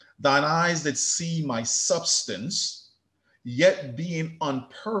 Thine eyes that see my substance, yet being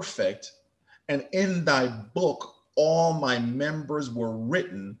unperfect, and in thy book all my members were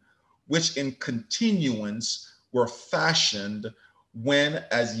written, which in continuance were fashioned, when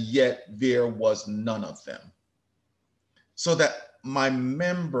as yet there was none of them. So that my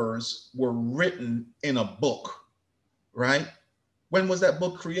members were written in a book, right? When was that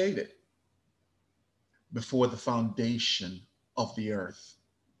book created? Before the foundation of the earth.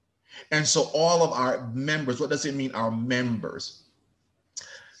 And so all of our members, what does it mean, our members?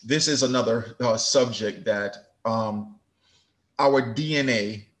 This is another subject that our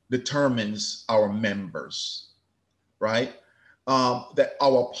DNA determines our members, right? That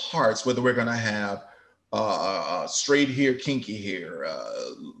our parts, whether we're going to have straight hair, kinky hair,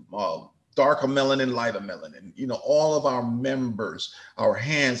 darker melanin, lighter melanin, all of our members, our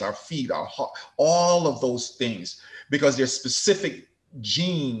hands, our feet, our heart, all of those things, because there's specific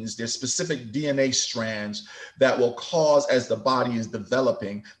genes, there's specific DNA strands that will cause, as the body is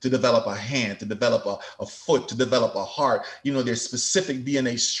developing, to develop a hand, to develop a foot, to develop a heart. There's specific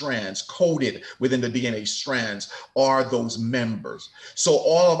DNA strands coded within the DNA strands are those members. So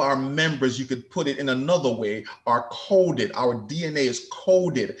all of our members, you could put it in another way, are coded. Our DNA is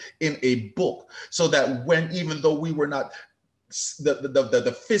coded in a book, so that even though we were not,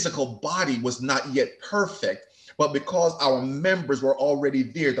 the physical body was not yet perfect, but because our members were already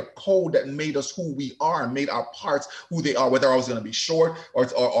there, the code that made us who we are, made our parts who they are, whether I was going to be short or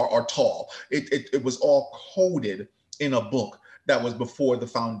tall, it was all coded in a book that was before the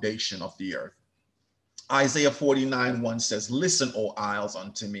foundation of the earth. Isaiah 49:1 says, "Listen, O isles,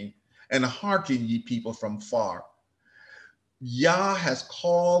 unto me, and hearken, ye people from far. Yah has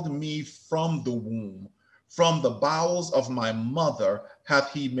called me from the womb, from the bowels of my mother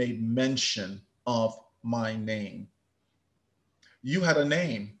hath he made mention of my name." You had a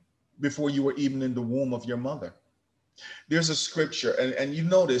name before you were even in the womb of your mother. There's a scripture, and you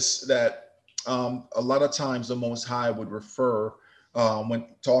notice that a lot of times the Most High would refer,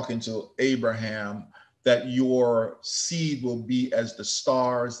 when talking to Abraham, that your seed will be as the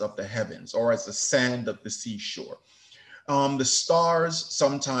stars of the heavens or as the sand of the seashore. The stars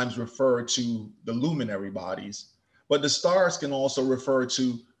sometimes refer to the luminary bodies, but the stars can also refer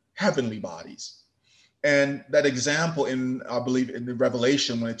to heavenly bodies. And that example I believe in the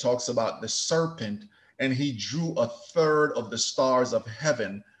Revelation, when it talks about the serpent, and he drew a third of the stars of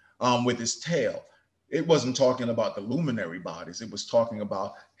heaven with his tail. It wasn't talking about the luminary bodies. It was talking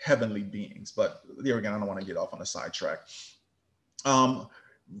about heavenly beings. But there again, I don't want to get off on a sidetrack.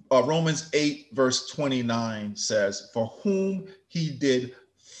 Romans 8 verse 29 says, "For whom he did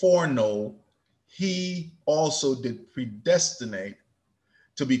foreknow, he also did predestinate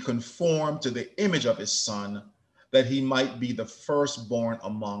to be conformed to the image of his Son, that he might be the firstborn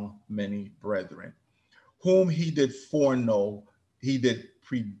among many brethren." Whom he did foreknow, he did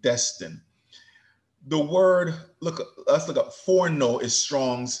predestine. The word, let's look up, foreknow is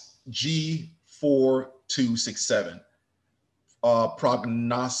Strong's G4267.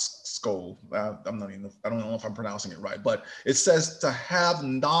 Prognosco. I don't know if I'm pronouncing it right, but it says to have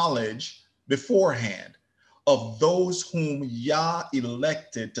knowledge beforehand of those whom Yah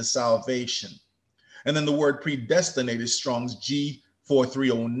elected to salvation. And then the word predestinate is Strong's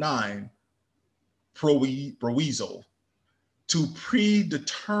G4309, proviso, to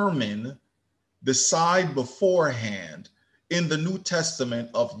predetermine, decide beforehand, in the New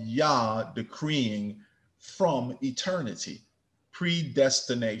Testament of Yah decreeing from eternity.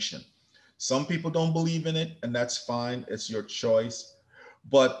 Predestination. Some people don't believe in it, and that's fine. It's your choice.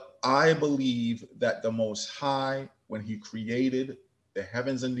 But I believe that the Most High, when he created the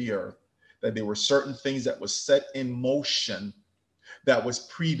heavens and the earth, that there were certain things that was set in motion that was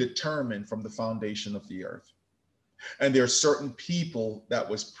predetermined from the foundation of the earth. And there are certain people that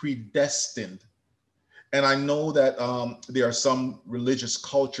was predestined. And I know that there are some religious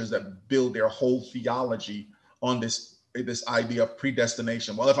cultures that build their whole theology on this idea of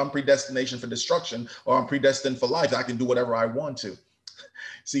predestination. Well, if I'm predestination for destruction or I'm predestined for life, I can do whatever I want to.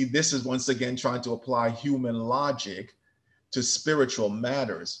 See, this is once again trying to apply human logic to spiritual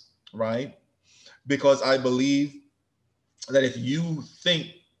matters, right? Because I believe that if you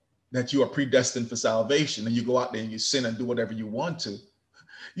think that you are predestined for salvation and you go out there and you sin and do whatever you want to,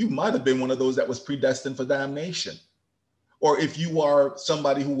 you might have been one of those that was predestined for damnation. Or if you are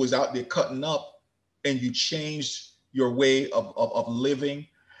somebody who was out there cutting up and you changed your way of living,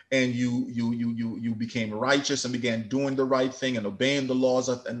 and you became righteous and began doing the right thing and obeying the laws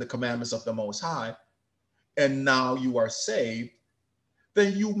and the commandments of the Most High, and now you are saved,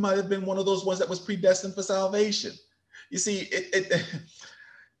 then you might have been one of those ones that was predestined for salvation. You see,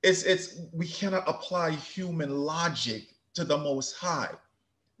 it's we cannot apply human logic to the Most High,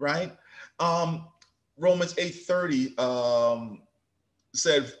 right? Romans 8:30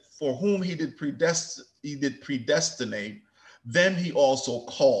 said, "For whom he did predestinate, them he also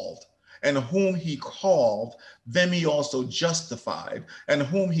called. And whom he called, them he also justified. And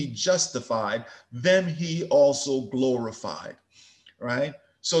whom he justified, them he also glorified. Right?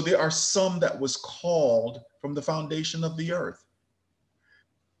 So there are some that was called from the foundation of the earth.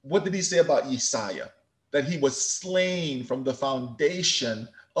 What did he say about Yesiah? That he was slain from the foundation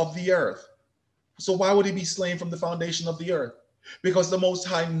of the earth. So why would he be slain from the foundation of the earth? Because the Most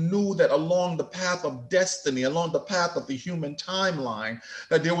High knew that along the path of destiny, along the path of the human timeline,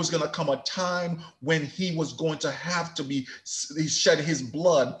 that there was going to come a time when he was going to have to shed his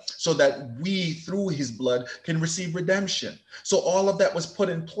blood so that we, through his blood, can receive redemption. So all of that was put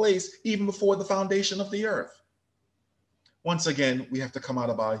in place even before the foundation of the earth. Once again, we have to come out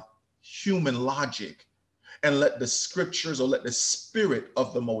of our human logic and let the scriptures or let the spirit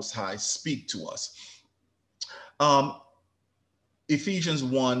of the Most High speak to us. Ephesians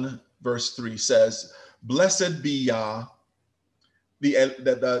 1 verse 3 says, "Blessed be Yah, the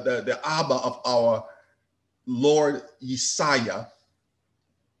Abba of our Lord Yesiah,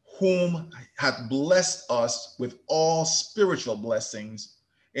 whom hath blessed us with all spiritual blessings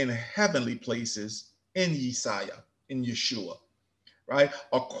in heavenly places in Yesiah," in Yeshua, right?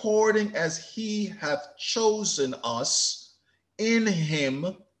 "According as he hath chosen us in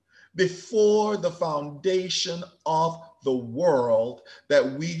him before the foundation of the world, that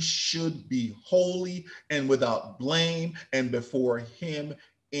we should be holy and without blame and before him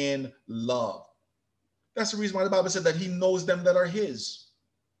in love." That's the reason why the Bible said that he knows them that are his.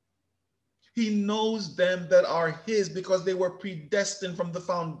 He knows them that are his because they were predestined from the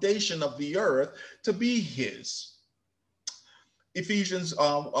foundation of the earth to be his. Ephesians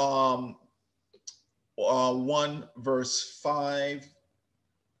 1 verse 5.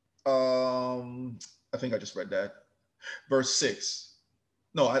 I think I just read that. Verse 6.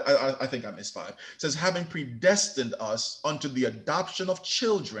 No, I think I missed 5. It says, "Having predestined us unto the adoption of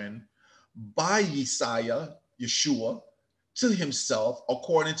children by Yesiah, Yeshua, to himself,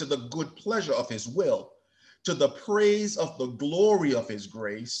 according to the good pleasure of his will, to the praise of the glory of his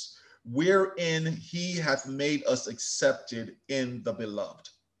grace, wherein he hath made us accepted in the beloved."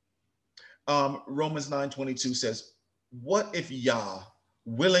 Romans 9:22 says, "What if Yah,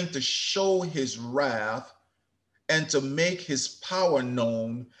 willing to show his wrath and to make his power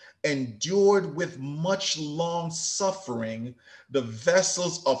known, endured with much long suffering the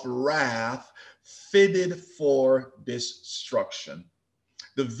vessels of wrath fitted for destruction."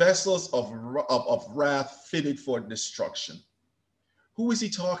 The vessels of wrath fitted for destruction. Who is he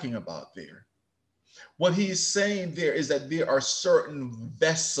talking about there? What he is saying there is that there are certain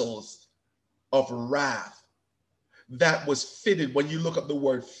vessels of wrath that was fitted. When you look up the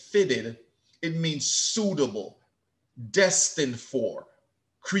word fitted, it means suitable, destined for,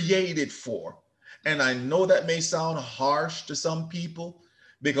 created for. And I know that may sound harsh to some people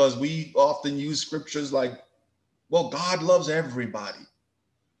because we often use scriptures like, well, God loves everybody.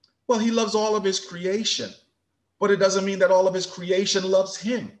 Well, he loves all of his creation, but it doesn't mean that all of his creation loves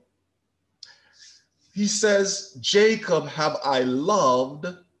him. He says, "Jacob have I loved,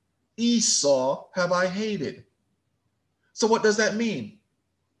 Esau have I hated." So what does that mean?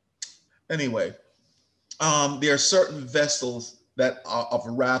 Anyway, there are certain vessels that are of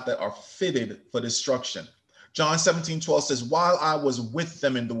wrath that are fitted for destruction. John 17:12 says, "While I was with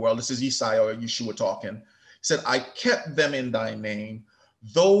them in the world," this is Yesiah or Yeshua talking, he said, "I kept them in thy name.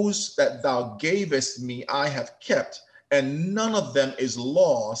 Those that thou gavest me I have kept, and none of them is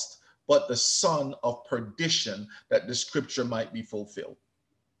lost, but the son of perdition, that the scripture might be fulfilled."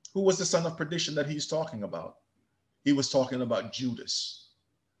 Who was the son of perdition that he's talking about? He was talking about Judas,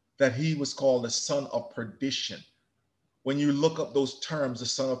 that he was called the son of perdition. When you look up those terms, the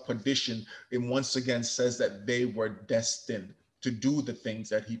son of perdition, it once again says that they were destined to do the things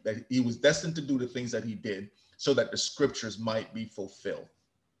that he was destined to do the things that he did so that the scriptures might be fulfilled.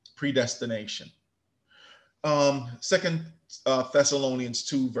 Predestination. Second Thessalonians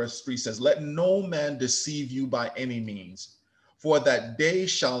 2 verse 3 says, "Let no man deceive you by any means, for that day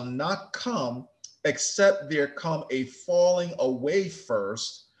shall not come except there come a falling away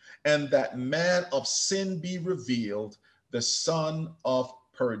first, and that man of sin be revealed, the son of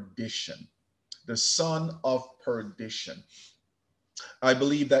perdition." The son of perdition. I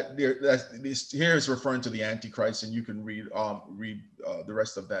believe that here is referring to the Antichrist, and you can read the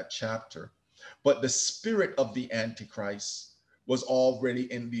rest of that chapter. But the spirit of the Antichrist was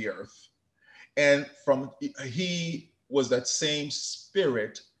already in the earth, and he was that same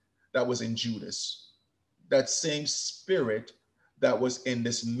spirit that was in Judas, that same spirit that was in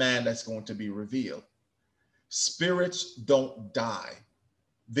this man that's going to be revealed. Spirits don't die.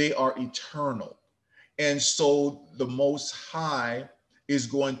 They are eternal. And so the Most High is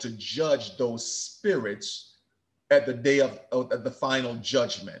going to judge those spirits at the day of at the final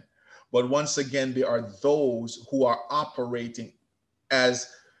judgment. But once again, there are those who are operating as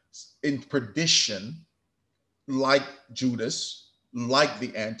in perdition, like Judas, like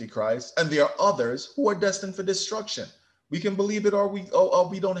the Antichrist, and there are others who are destined for destruction. We can believe it or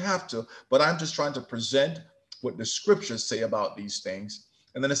we don't have to, but I'm just trying to present what the scriptures say about these things,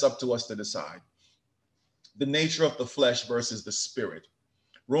 and then it's up to us to decide. The nature of the flesh versus the spirit.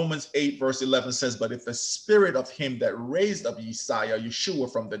 Romans 8, verse 11 says, but if the spirit of him that raised up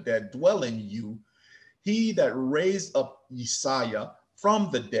Yeshua from the dead dwell in you, he that raised up Yeshua from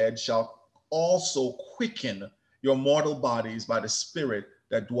the dead shall also quicken your mortal bodies by the spirit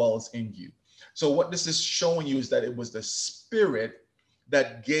that dwells in you. So what this is showing you is that it was the spirit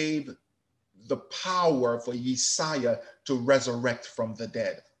that gave the power for Yeshua to resurrect from the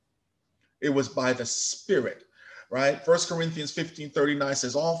dead. It was by the spirit, right? 1 Corinthians 15:39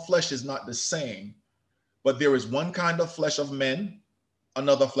 says, all flesh is not the same, but there is one kind of flesh of men,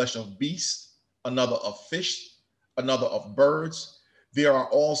 another flesh of beasts, another of fish, another of birds. There are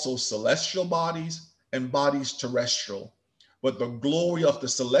also celestial bodies and bodies terrestrial, but the glory of the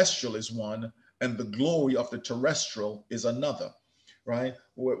celestial is one, and the glory of the terrestrial is another, right?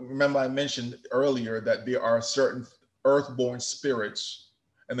 Remember, I mentioned earlier that there are certain earth-born spirits,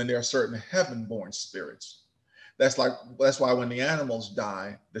 and then there are certain heaven-born spirits. That's why when the animals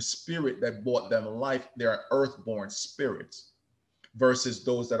die, the spirit that brought them life, they are earth-born spirits versus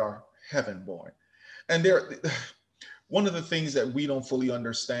those that are heaven-born. And one of the things that we don't fully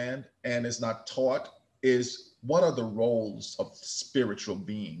understand and is not taught is what are the roles of spiritual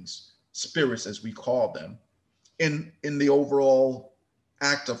beings, spirits as we call them, in the overall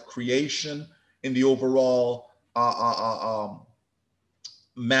act of creation, in the overall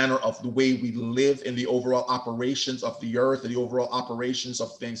manner of the way we live, in the overall operations of the earth, and the overall operations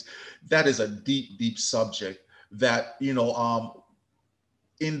of things. That is a deep, deep subject that,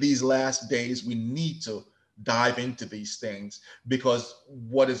 in these last days, we need to dive into these things, because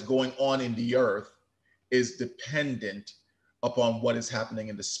what is going on in the earth is dependent upon what is happening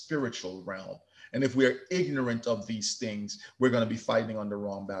in the spiritual realm. And if we're ignorant of these things, we're going to be fighting on the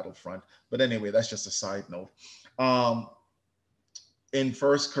wrong battlefront. But anyway, that's just a side note. In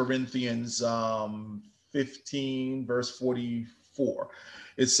 1 Corinthians 15, verse 44,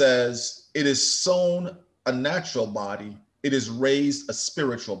 it says, it is sown a natural body, it is raised a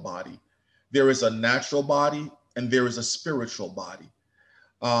spiritual body. There is a natural body and there is a spiritual body.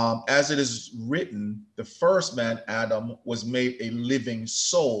 As it is written, the first man, Adam, was made a living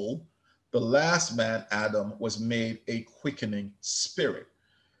soul. The last man, Adam, was made a quickening spirit.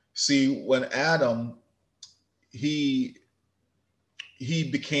 See, when Adam, he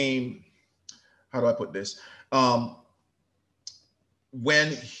became, how do I put this?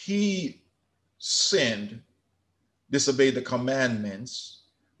 When he sinned, disobeyed the commandments,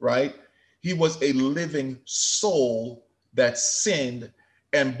 right? He was a living soul that sinned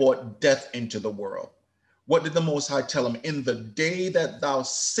and brought death into the world. What did the Most High tell him? In the day that thou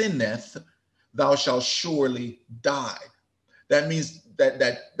sinneth, thou shalt surely die. That means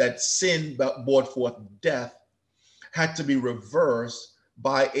that sin that brought forth death had to be reversed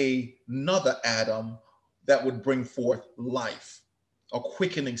by another Adam that would bring forth life, a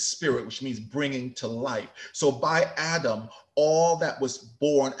quickening spirit, which means bringing to life. So by Adam, all that was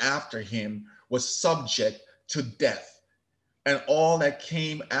born after him was subject to death. And all that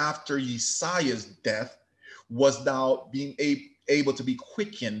came after Yeshua's death was now being able to be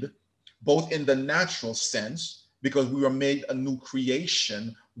quickened, both in the natural sense, because we were made a new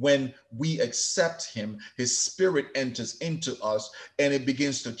creation. When we accept him, his spirit enters into us and it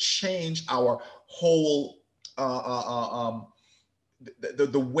begins to change our whole the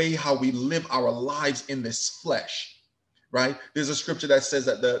way how we live our lives in this flesh, right? There's a scripture that says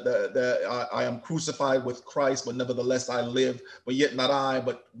that I am crucified with Christ, but nevertheless I live, but yet not I,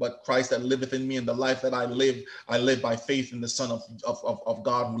 but Christ that liveth in me. And the life that I live by faith in the Son of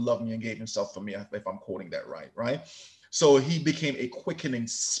God who loved me and gave himself for me, if I'm quoting that right? So he became a quickening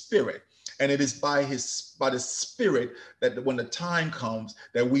spirit. And it is by the spirit that when the time comes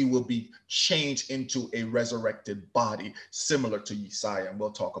that we will be changed into a resurrected body, similar to Yeshua. And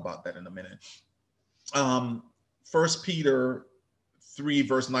we'll talk about that in a minute. 1 Peter 3,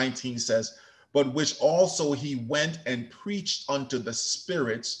 verse 19 says, but which also he went and preached unto the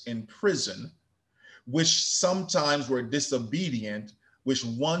spirits in prison, which sometimes were disobedient, which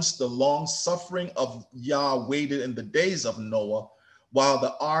once the long suffering of Yah waited in the days of Noah, while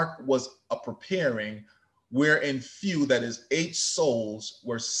the ark was a preparing, wherein few, that is 8 souls,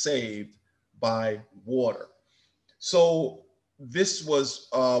 were saved by water. So this was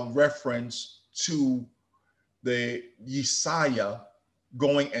a reference to the Yesiah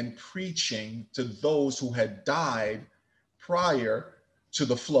going and preaching to those who had died prior to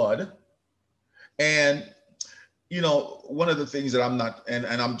the flood. And, one of the things that I'm not, and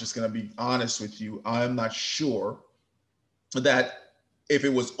I'm just going to be honest with you, I'm not sure that if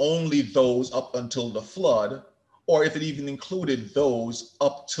it was only those up until the flood, or if it even included those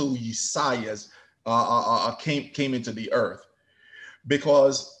up to Yesiah's came into the earth,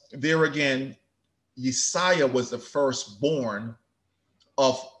 because there again, Yesiah was the firstborn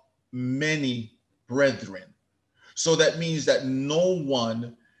of many brethren. So that means that no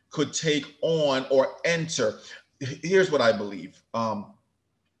one could take on or enter. Here's what I believe,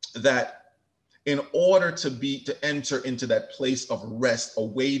 that in order to enter into that place of rest,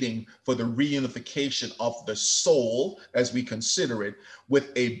 awaiting for the reunification of the soul, as we consider it,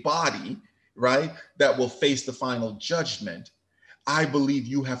 with a body, right, that will face the final judgment, I believe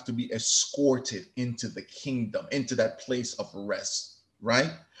you have to be escorted into the kingdom, into that place of rest,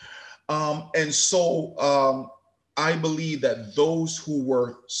 right? And so I believe that those who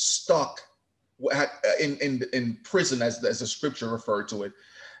were stuck in prison, as the scripture referred to it,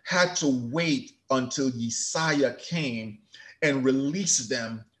 had to wait until Yesiah came and released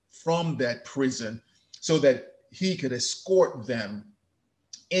them from that prison so that he could escort them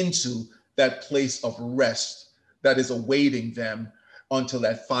into that place of rest that is awaiting them until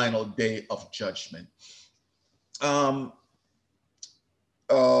that final day of judgment.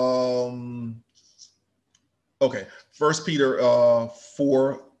 Okay, First Peter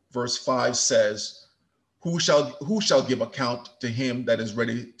 4 verse 5 says, who shall give account to him that is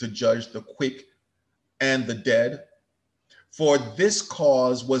ready to judge the quick and the dead? For this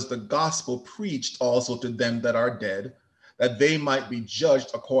cause was the gospel preached also to them that are dead, that they might be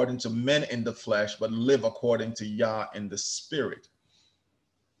judged according to men in the flesh, but live according to Yah in the spirit.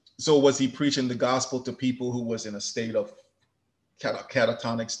 So was he preaching the gospel to people who was in a state of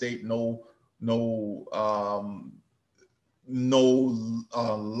catatonic state, no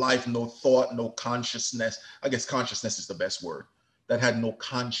life, no thought, no consciousness? I guess consciousness is the best word. That had no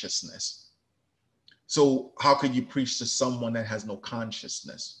consciousness. So how could you preach to someone that has no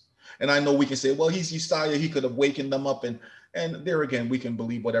consciousness? And I know we can say, well, he's Yesiah, he could have wakened them up. And there again, we can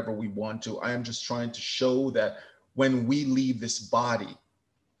believe whatever we want to. I am just trying to show that when we leave this body,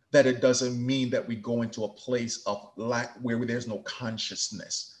 that it doesn't mean that we go into a place of lack where there's no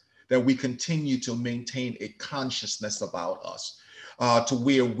consciousness, that we continue to maintain a consciousness about us, to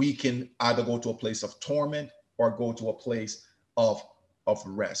where we can either go to a place of torment or go to a place of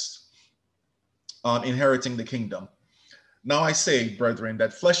rest. Inheriting the kingdom. Now I say, brethren,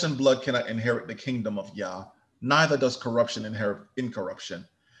 that flesh and blood cannot inherit the kingdom of Yah, neither does corruption inherit incorruption.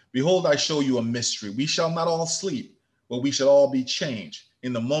 Behold, I show you a mystery. We shall not all sleep, but we shall all be changed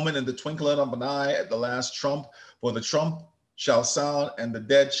in the moment, in the twinkling of an eye, at the last trump. For the trump shall sound, and the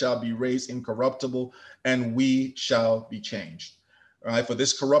dead shall be raised incorruptible, and we shall be changed. All right, for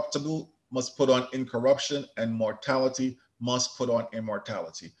this corruptible must put on incorruption, and mortality must put on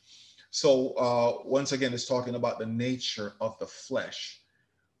immortality. So once again, it's talking about the nature of the flesh.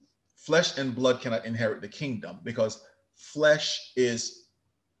 Flesh and blood cannot inherit the kingdom because flesh is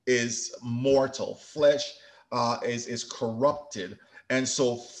mortal. Flesh is corrupted. And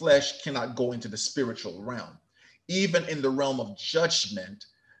so flesh cannot go into the spiritual realm. Even in the realm of judgment,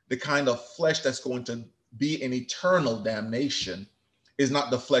 the kind of flesh that's going to be in eternal damnation is not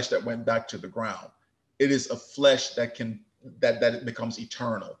the flesh that went back to the ground. It is a flesh that it becomes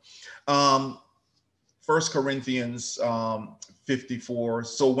eternal. 1 Corinthians 54.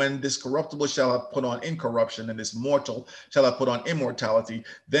 So when this corruptible shall have put on incorruption, and this mortal shall have put on immortality,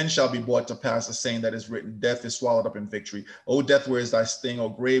 then shall be brought to pass the saying that is written, death is swallowed up in victory. O death, where is thy sting? O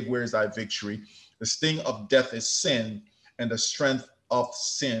grave, where is thy victory? The sting of death is sin, and the strength of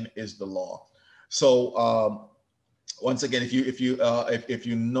sin is the law. So once again, if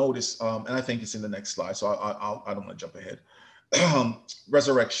you notice, and I think it's in the next slide, so I don't want to jump ahead.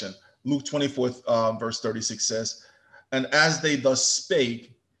 Resurrection. Luke 24, verse 36 says, and as they thus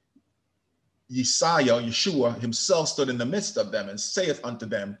spake, Yeshua himself stood in the midst of them and saith unto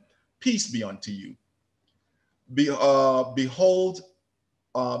them, peace be unto you. Behold,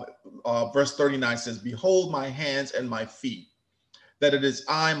 verse 39 says, behold my hands and my feet, that it is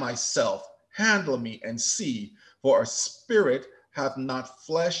I myself. Handle me and see, for a spirit hath not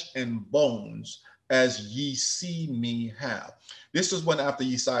flesh and bones, as ye see me have. This was when after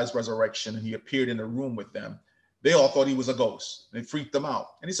Yesiah's resurrection and he appeared in a room with them, they all thought he was a ghost. It freaked them out.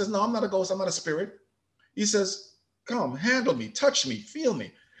 And he says, no, I'm not a ghost. I'm not a spirit. He says, come, handle me, touch me, feel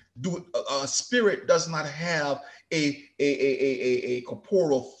me. A spirit does not have a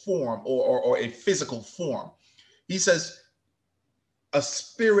corporeal form or a physical form. He says, a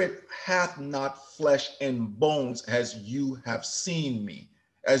spirit hath not flesh and bones as you have seen me,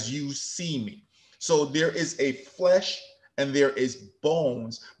 as you see me. So there is a flesh and there is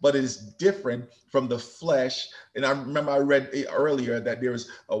bones, but it is different from the flesh. And I remember I read earlier that there is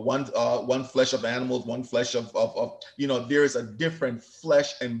one flesh of animals, one flesh of there is a different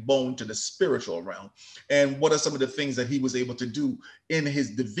flesh and bone to the spiritual realm. And what are some of the things that he was able to do in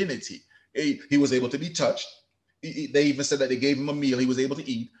his divinity? He was able to be touched. They even said that they gave him a meal; he was able to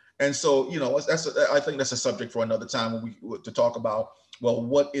eat. And so, I think that's a subject for another time when we to talk about, well,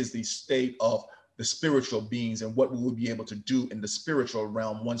 what is the state of the spiritual beings and what we will be able to do in the spiritual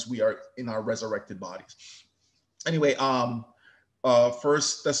realm once we are in our resurrected bodies. Anyway,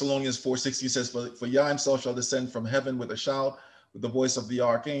 First Thessalonians 4:16 says, for Yah himself shall descend from heaven with a shout, with the voice of the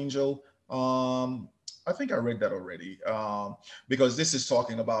archangel. I think I read that already, because this is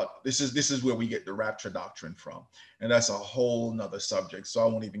talking about, this is where we get the rapture doctrine from, and that's a whole nother subject. So I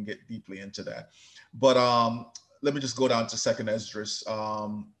won't even get deeply into that. But let me just go down to Second Esdras,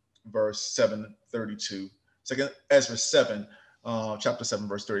 verse 7:32. Second Ezra 7, chapter 7,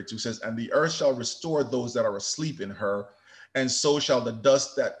 verse 32 says, and the earth shall restore those that are asleep in her, and so shall the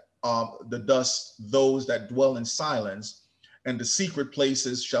dust those that dwell in silence, and the secret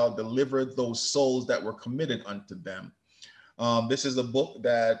places shall deliver those souls that were committed unto them. This is a book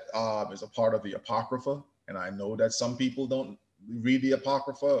that is a part of the Apocrypha, and I know that some people don't read the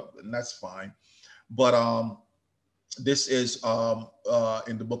Apocrypha, and that's fine. But this is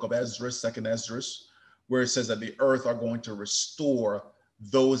in the book of Esdras, Second Esdras, where it says that the earth are going to restore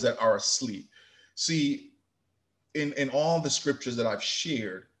those that are asleep. See, in all the scriptures that I've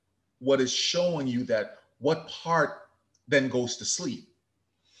shared, what is showing you that what part then goes to sleep?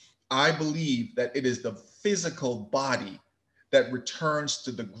 I believe that it is the physical body that returns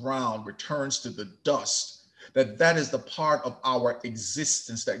to the ground, returns to the dust, that is the part of our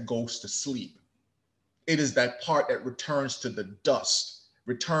existence that goes to sleep. It is that part that returns to the dust,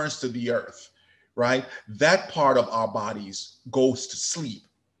 returns to the earth, right? That part of our bodies goes to sleep.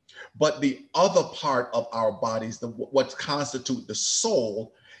 But the other part of our bodies, what constitute the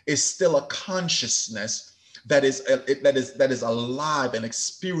soul, is still a consciousness that is alive and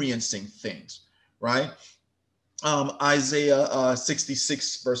experiencing things, right? Isaiah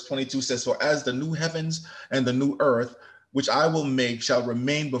 66 verse 22 says, for as the new heavens and the new earth, which I will make, shall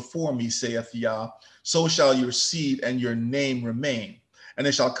remain before me, saith Yah, so shall your seed and your name remain. And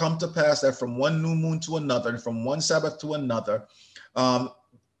it shall come to pass that from one new moon to another, and from one Sabbath to another,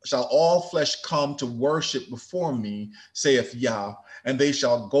 shall all flesh come to worship before me, saith Yah, and they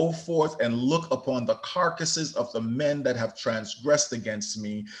shall go forth and look upon the carcasses of the men that have transgressed against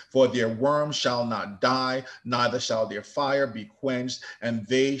me, for their worm shall not die, neither shall their fire be quenched, and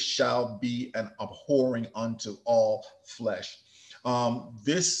they shall be an abhorring unto all flesh.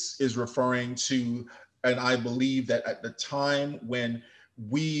 This is referring to, and I believe that at the time when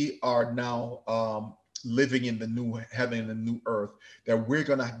we are now living in the new heaven and the new earth, that we're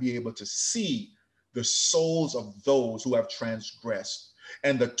going to be able to see the souls of those who have transgressed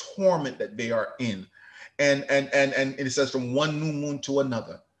and the torment that they are in. And it says from one new moon to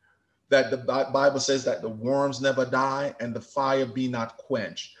another, that the Bible says that the worms never die and the fire be not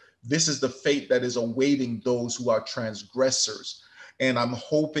quenched. This is the fate that is awaiting those who are transgressors. And I'm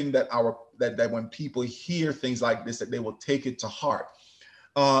hoping that that when people hear things like this, that they will take it to heart.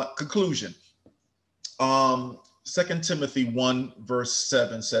 Conclusion. 2 Timothy 1 verse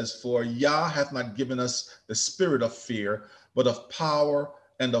 7 says, for Yah hath not given us the spirit of fear, but of power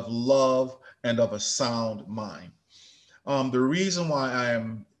and of love and of a sound mind. The reason why I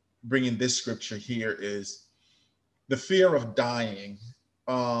am bringing this scripture here is the fear of dying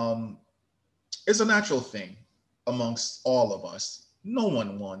is a natural thing amongst all of us. No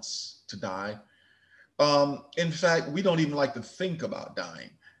one wants to die. In fact, we don't even like to think about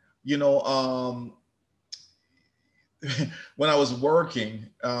dying. When I was working,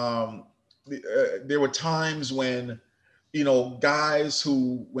 there were times when, guys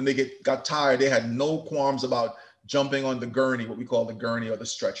who, when they got tired, they had no qualms about jumping on the gurney, what we call the gurney or the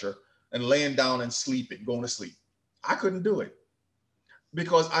stretcher, and laying down and sleeping, going to sleep. I couldn't do it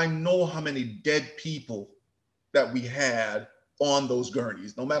because I know how many dead people that we had on those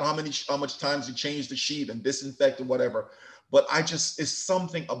gurneys, no matter how much times you change the sheet and disinfect or whatever. But it's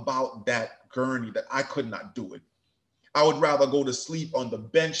something about that gurney that I could not do it. I would rather go to sleep on the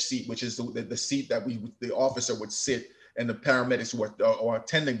bench seat, which is the seat that the officer would sit and the paramedics who are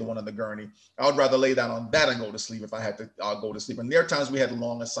attending the one on the gurney. I would rather lay down on that and go to sleep if I had to go to sleep. And there are times we had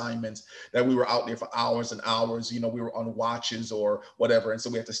long assignments that we were out there for hours and hours. You know, we were on watches or whatever. And so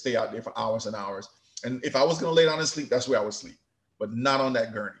we had to stay out there for hours and hours. And if I was going to lay down and sleep, that's where I would sleep, but not on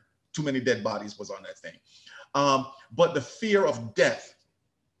that gurney. Too many dead bodies was on that thing. But the fear of death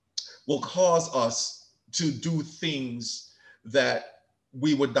will cause us to do things that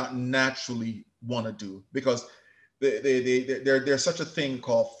we would not naturally want to do, because there's such a thing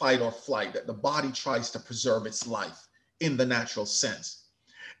called fight or flight, that the body tries to preserve its life in the natural sense.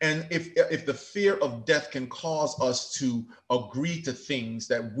 And if the fear of death can cause us to agree to things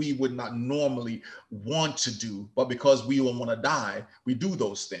that we would not normally want to do, but because we don't want to die, we do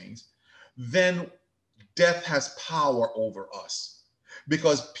those things, then death has power over us,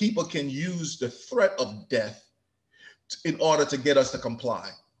 because people can use the threat of death in order to get us to comply.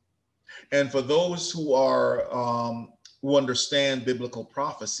 And for those who are who understand biblical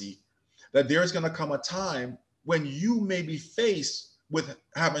prophecy, that there's going to come a time when you may be faced with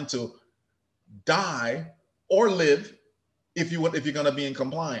having to die or live if you're going to be in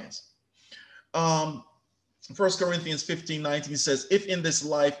compliance. 1 Corinthians 15:19 says, if in this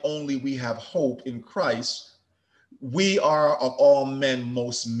life only we have hope in Christ, we are of all men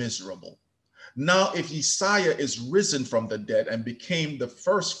most miserable. Now, if Messiah is risen from the dead and became the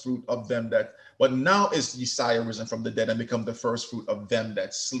first fruit of them that, but now is Messiah risen from the dead and become the first fruit of them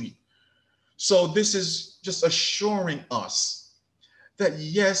that sleep. So this is just assuring us that,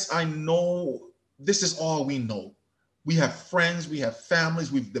 yes, I know this is all we know. We have friends, we have families,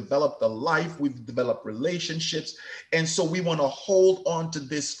 we've developed a life, we've developed relationships. And so we want to hold on to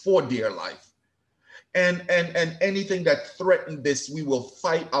this for dear life. And anything that threatens this, we will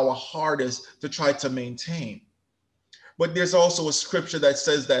fight our hardest to try to maintain. But there's also a scripture that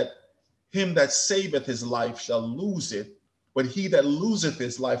says that him that saveth his life shall lose it, but he that loseth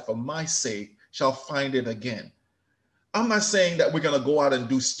his life for my sake shall find it again. I'm not saying that we're going to go out and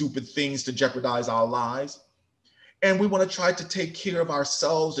do stupid things to jeopardize our lives. And we want to try to take care of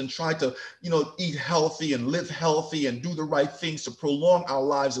ourselves and try to, eat healthy and live healthy and do the right things to prolong our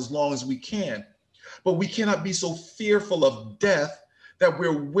lives as long as we can. But we cannot be so fearful of death that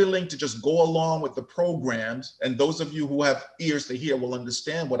we're willing to just go along with the programs. And those of you who have ears to hear will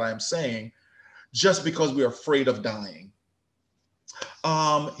understand what I'm saying, just because we're afraid of dying.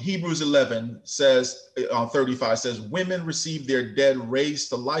 Hebrews 11 says, 35 says, women received their dead raised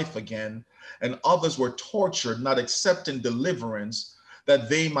to life again, and others were tortured, not accepting deliverance, that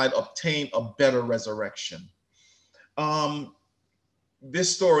they might obtain a better resurrection.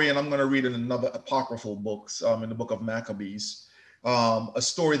 This story, and I'm going to read in another apocryphal books, in the book of Maccabees, a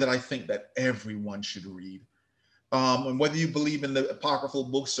story that I think that everyone should read. And whether you believe in the apocryphal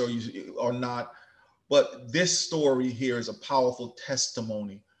books or not, but this story here is a powerful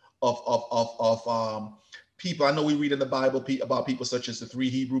testimony of people. I know we read in the Bible about people such as the 3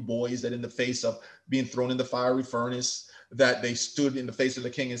 Hebrew boys that in the face of being thrown in the fiery furnace, that they stood in the face of the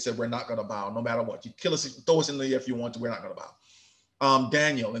king and said, we're not going to bow, no matter what. You kill us, throw us in the air if you want to, we're not going to bow.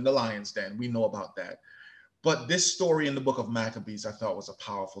 Daniel in the lion's den, we know about that. But this story in the book of Maccabees, I thought was a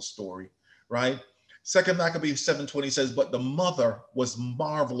powerful story, right? 2 Maccabees 7:20 says, but the mother was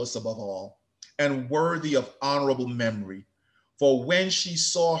marvelous above all and worthy of honorable memory. For when she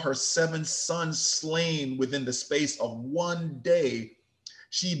saw her 7 sons slain within the space of 1 day,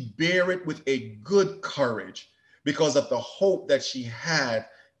 she bare it with a good courage because of the hope that she had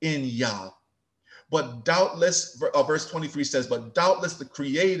in Yah. But doubtless, verse 23 says, but doubtless the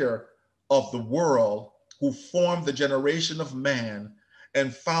creator of the world, who formed the generation of man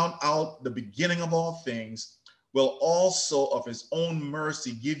and found out the beginning of all things, will also of his own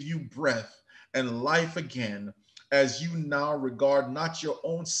mercy give you breath and life again, as you now regard not your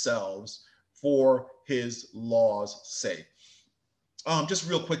own selves for his law's sake. Just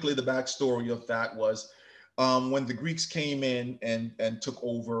real quickly, the backstory of that was, when the Greeks came in and took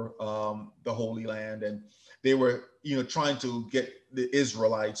over the Holy Land, and they were, trying to get the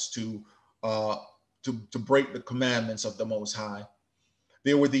Israelites to break the commandments of the Most High.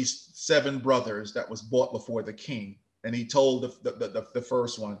 There were these 7 brothers that was brought before the king, and he told the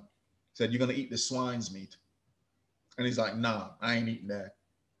first one, said, "You're gonna eat the swine's meat," and he's like, "Nah, I ain't eating that."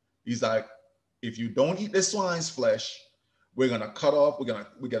 He's like, "If you don't eat the swine's flesh, we're gonna cut off. We're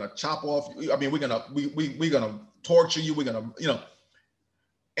gonna chop off. I mean, we're gonna torture you. We're gonna,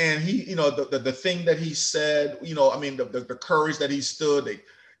 And he, the thing that he said, the courage that he stood.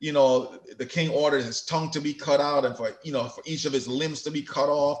 The king ordered his tongue to be cut out, and for each of his limbs to be cut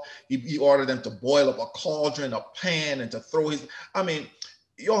off. He ordered them to boil up a cauldron, a pan, and to throw his.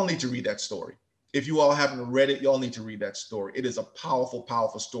 You all need to read that story. If you all haven't read it, y'all need to read that story. It is a powerful,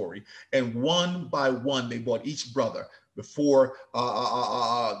 powerful story. And one by one, they brought each brother before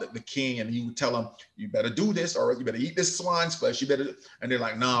the king, and he would tell them, "You better do this, or you better eat this swine's flesh. You better." And they're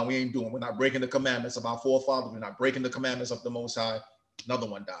like, "Nah, we ain't doing. We're not breaking the commandments of our forefathers. We're not breaking the commandments of the Most High." Another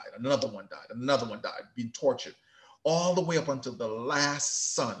one died. Another one died. Another one died, being tortured, all the way up until the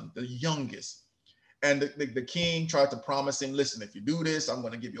last son, the youngest. And the king tried to promise him, "Listen, if you do this, I'm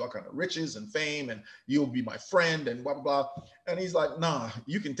going to give you all kind of riches and fame, and you'll be my friend," and blah, blah, blah. And he's like, "Nah,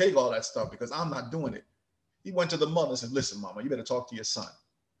 you can take all that stuff because I'm not doing it." He went to the mother and said, "Listen, mama, you better talk to your son.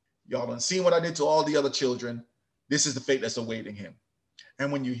 Y'all done seen what I did to all the other children. This is the fate that's awaiting him."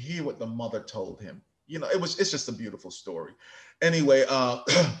 And when you hear what the mother told him, it's just a beautiful story. Anyway, I'm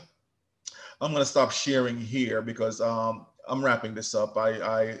going to stop sharing here because I'm wrapping this up.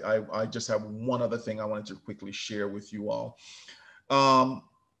 I just have one other thing I wanted to quickly share with you all.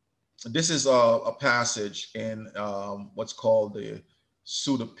 This is a passage in what's called the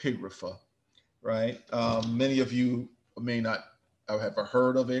pseudepigrapha, right? Many of you may not have ever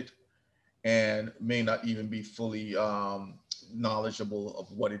heard of it and may not even be fully knowledgeable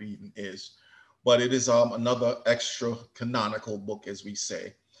of what it even is. But it is another extra canonical book, as we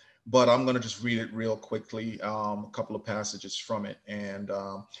say. But I'm going to just read it real quickly, a couple of passages from it. And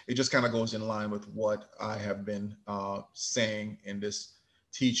it just kind of goes in line with what I have been saying in this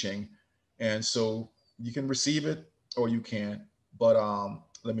teaching. And so you can receive it or you can't. But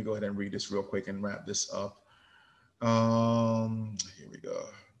let me go ahead and read this real quick and wrap this up. Here we go.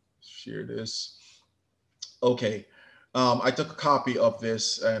 Share this. Okay. I took a copy of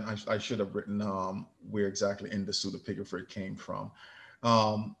this, and I should have written where exactly in the pseudepigrapha it came from.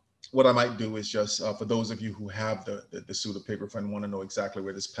 What I might do is just, for those of you who have the pseudepigrapha and want to know exactly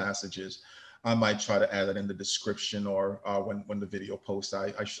where this passage is, I might try to add it in the description or when the video posts.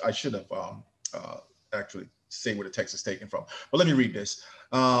 I should have actually say where the text is taken from. But let me read this.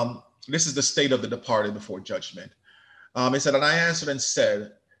 This is the state of the departed before judgment. It said, "And I answered and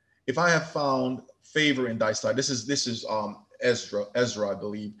said, if I have found favor in thy sight." This is Ezra, I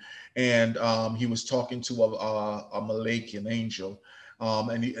believe, and he was talking to a Malachian angel.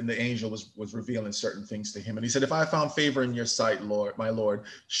 And the angel was revealing certain things to him. And he said, "If I found favor in your sight, Lord, my Lord,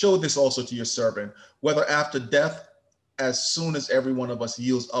 show this also to your servant, whether after death, as soon as every one of us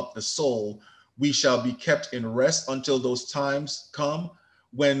yields up the soul, we shall be kept in rest until those times come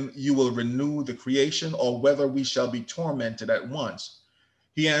when you will renew the creation, or whether we shall be tormented at once."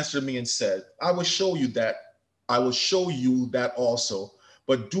 He answered me and said, I will show you that also,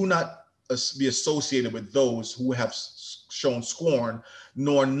 but do not be associated with those who have shown scorn,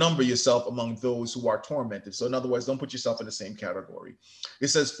 nor number yourself among those who are tormented." So in other words, don't put yourself in the same category. It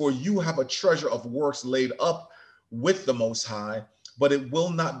says, "For you have a treasure of works laid up with the Most High, but it will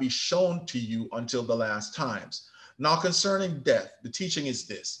not be shown to you until the last times. Now concerning death, the teaching is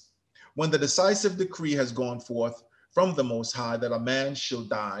this: when the decisive decree has gone forth from the Most High that a man shall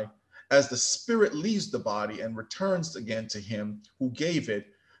die, as the spirit leaves the body and returns again to him who gave it,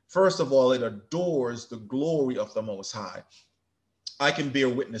 first of all, it adores the glory of the Most High. I can bear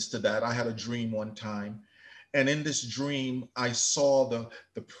witness to that. I had a dream one time, and in this dream, I saw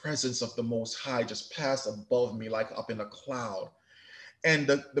the presence of the Most High just pass above me like up in a cloud. And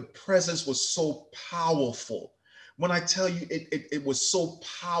the presence was so powerful. When I tell you, it was so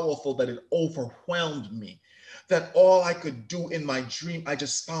powerful that it overwhelmed me, that all I could do in my dream, I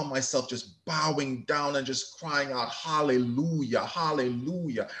just found myself just bowing down and just crying out, hallelujah,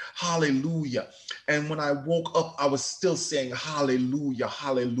 hallelujah, hallelujah. And when I woke up, I was still saying, hallelujah,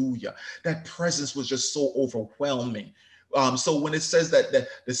 hallelujah. That presence was just so overwhelming. So when it says that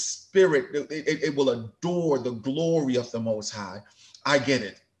the spirit, it will adore the glory of the Most High, I get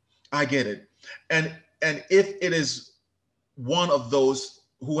it. I get it. And if it is one of those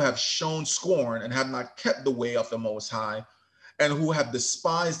who have shown scorn and have not kept the way of the Most High, and who have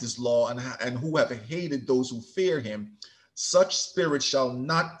despised his law, and who have hated those who fear him, such spirits shall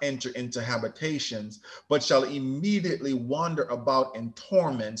not enter into habitations, but shall immediately wander about in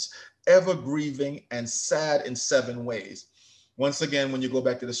torments, ever grieving and sad in 7 ways. Once again, when you go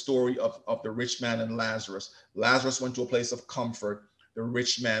back to the story of the rich man and Lazarus, Lazarus went to a place of comfort. The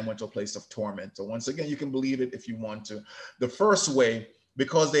rich man went to a place of torment. So once again, you can believe it if you want to. The first way,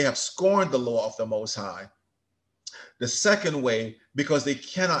 because they have scorned the law of the Most High. The second way, because they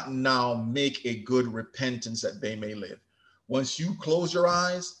cannot now make a good repentance that they may live. Once you close your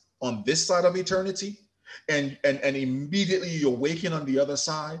eyes on this side of eternity, and immediately you awaken on the other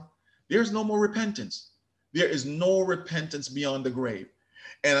side, there's no more repentance. There is no repentance beyond the grave.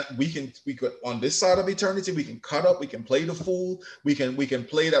 And we could on this side of eternity, we can cut up, we can play the fool, we can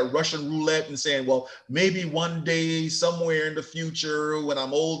play that Russian roulette and saying, well, maybe one day somewhere in the future, when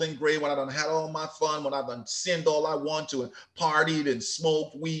I'm old and gray, when I done had all my fun, when I done sinned all I want to and partied and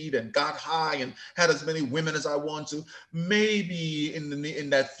smoked weed and got high and had as many women as I want to, maybe in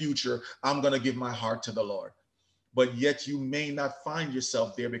that future, I'm gonna give my heart to the Lord. But yet you may not find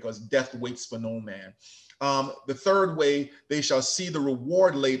yourself there, because death waits for no man. The third way, they shall see the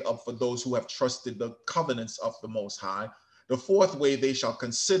reward laid up for those who have trusted the covenants of the Most High. The fourth way, they shall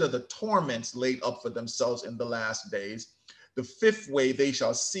consider the torments laid up for themselves in the last days. The fifth way, they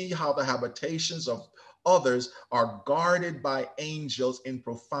shall see how the habitations of others are guarded by angels in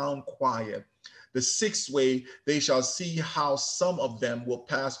profound quiet. The sixth way, they shall see how some of them will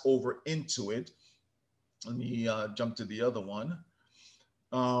pass over into it. Let me jump to the other one.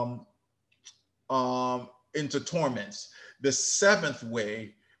 Um, into torments. The seventh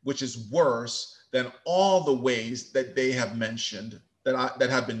way, which is worse than all the ways that they have mentioned, that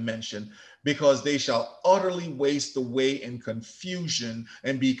have been mentioned, because they shall utterly waste away in confusion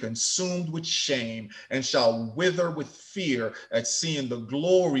and be consumed with shame, and shall wither with fear at seeing the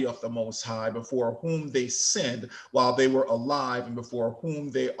glory of the Most High, before whom they sinned while they were alive, and before whom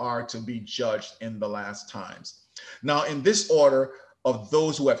they are to be judged in the last times. Now, in this order of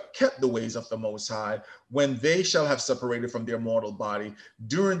those who have kept the ways of the Most High, when they shall have separated from their mortal body,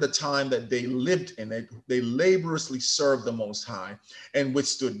 during the time that they lived in it, they laboriously served the Most High and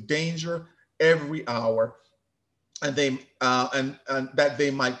withstood danger every hour, and that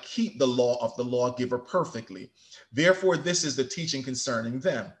they might keep the law of the lawgiver perfectly. Therefore, this is the teaching concerning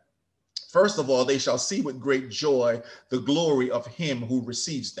them. First of all, they shall see with great joy the glory of him who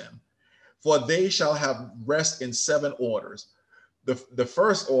receives them. For they shall have rest in seven orders. The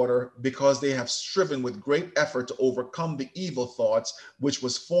first order, because they have striven with great effort to overcome the evil thoughts which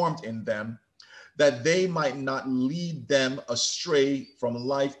was formed in them, that they might not lead them astray from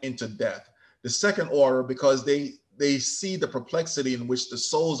life into death. The second order, because they see the perplexity in which the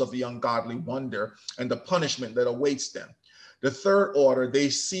souls of the ungodly wander, and the punishment that awaits them. The third order, they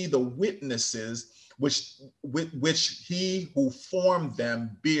see the witnesses which he who formed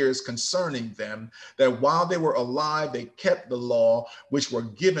them bears concerning them, that while they were alive, they kept the law which were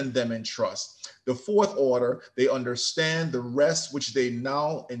given them in trust. The fourth order, they understand the rest which they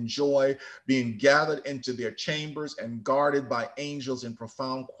now enjoy, being gathered into their chambers and guarded by angels in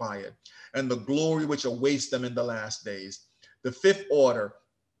profound quiet, and the glory which awaits them in the last days. The fifth order,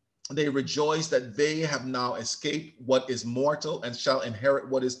 they rejoice that they have now escaped what is mortal and shall inherit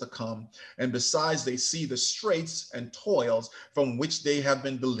what is to come. And besides, they see the straits and toils from which they have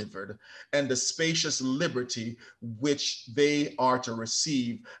been delivered, and the spacious liberty which they are to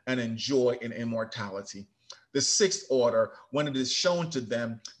receive and enjoy in immortality. The sixth order, when it is shown to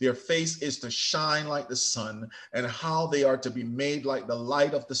them, their face is to shine like the sun, and how they are to be made like the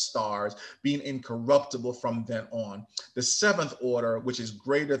light of the stars, being incorruptible from then on. The seventh order, which is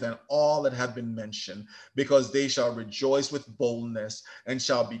greater than all that have been mentioned, because they shall rejoice with boldness, and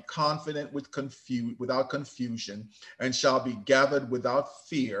shall be confident without confusion, and shall be gathered without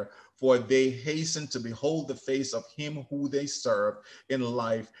fear, for they hasten to behold the face of him who they serve in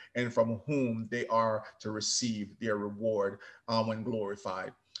life, and from whom they are to receive their reward when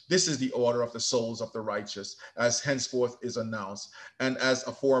glorified. This is the order of the souls of the righteous, as henceforth is announced, and as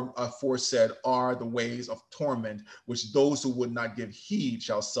aforesaid are the ways of torment, which those who would not give heed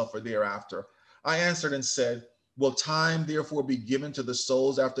shall suffer thereafter. I answered and said, will time therefore be given to the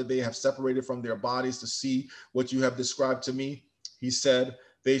souls after they have separated from their bodies to see what you have described to me? He said,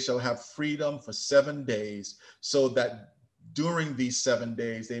 they shall have freedom for 7 days, so that during these 7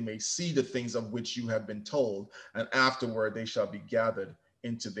 days they may see the things of which you have been told, and afterward they shall be gathered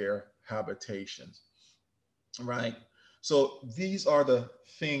into their habitations. Right? So these are the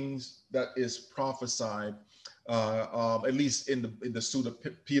things that is prophesied, at least in the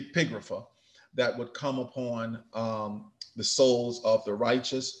pseudepigrapha, that would come upon the souls of the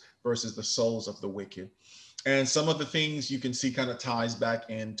righteous versus the souls of the wicked. And some of the things you can see kind of ties back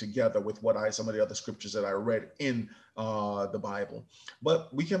in together with some of the other scriptures that I read in the Bible.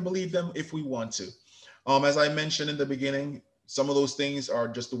 But we can believe them if we want to. As I mentioned in the beginning, some of those things are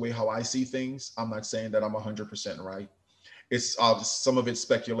just the way how I see things. I'm not saying that I'm 100% right. It's some of it's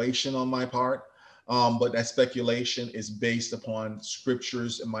speculation on my part, but that speculation is based upon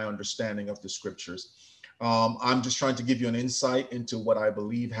scriptures and my understanding of the scriptures. I'm just trying to give you an insight into what I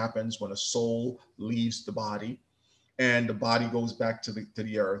believe happens when a soul leaves the body and the body goes back to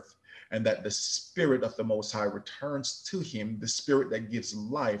the earth. and that the spirit of the Most High returns to him, the spirit that gives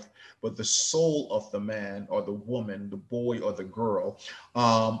life, but the soul of the man or the woman, the boy or the girl,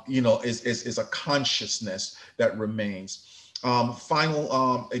 is a consciousness that remains.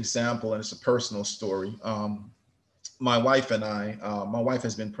 Final example, and it's a personal story. My wife and I, my wife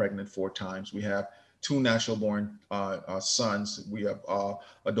has been pregnant 4 times. We have two natural born sons. We have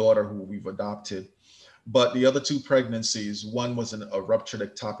a daughter who we've adopted. But the other two pregnancies, one was a ruptured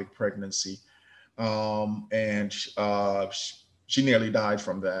ectopic pregnancy, and she nearly died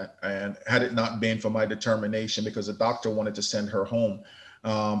from that. And had it not been for my determination, because the doctor wanted to send her home,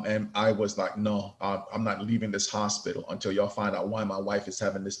 and I was like, no, I'm not leaving this hospital until y'all find out why my wife is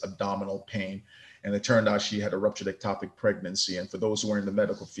having this abdominal pain. And it turned out she had a ruptured ectopic pregnancy. And for those who are in the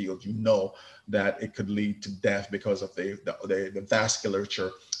medical field, you know that it could lead to death because of the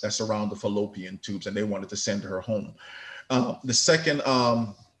vasculature that surround the fallopian tubes. And they wanted to send her home. The second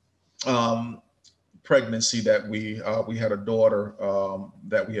um, pregnancy that we had a daughter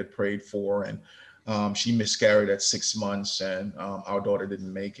that we had prayed for, and she miscarried at 6 months, and our daughter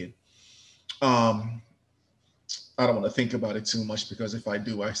didn't make it. Um, I don't want to think about it too much, because if I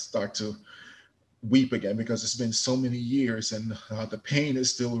do, I start to weep again, because it's been so many years and the pain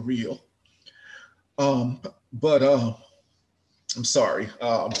is still real. But I'm sorry.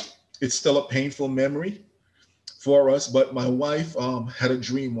 It's still a painful memory for us. But my wife had a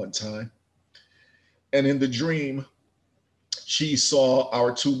dream one time. And in the dream, she saw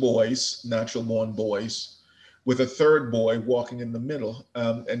our two boys, natural born boys, with a third boy walking in the middle.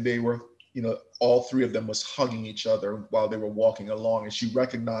 And they were, all three of them was hugging each other while they were walking along. And she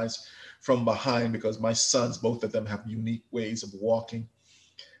recognized from behind, because my sons, both of them have unique ways of walking.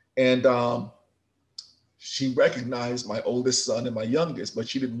 And she recognized my oldest son and my youngest, but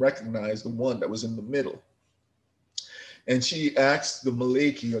she didn't recognize the one that was in the middle. And she asked the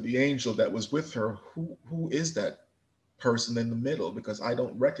Maliki, or the angel that was with her, who is that person in the middle? Because I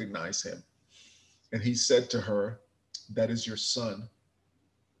don't recognize him. And he said to her, that is your son.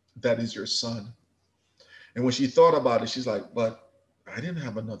 That is your son. And when she thought about it, she's like, but I didn't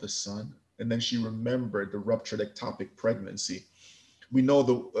have another son. And then she remembered the ruptured ectopic pregnancy. We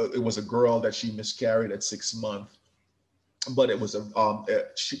know it was a girl that she miscarried at 6 months, but it was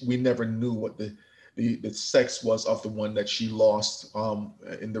we never knew what the sex was of the one that she lost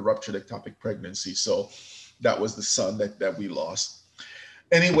in the ruptured ectopic pregnancy. So that was the son that we lost.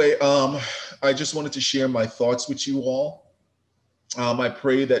 Anyway, I just wanted to share my thoughts with you all. I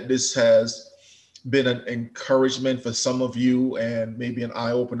pray that this has been an encouragement for some of you, and maybe an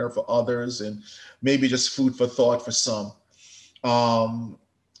eye opener for others, and maybe just food for thought for some. Um,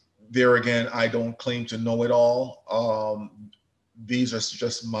 there again, I don't claim to know it all. These are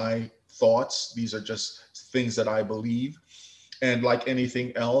just my thoughts. These are just things that I believe. And like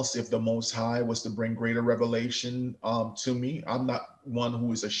anything else, if the Most High was to bring greater revelation to me, I'm not one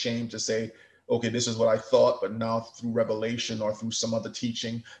who is ashamed to say, okay, this is what I thought, but now through revelation or through some other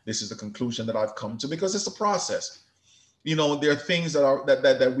teaching, this is the conclusion that I've come to, because it's a process. There are things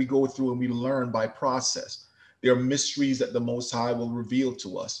that we go through and we learn by process. There are mysteries that the Most High will reveal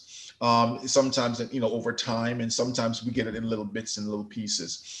to us. Sometimes, over time, and sometimes we get it in little bits and little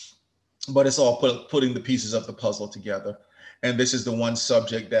pieces. But it's all putting the pieces of the puzzle together. And this is the one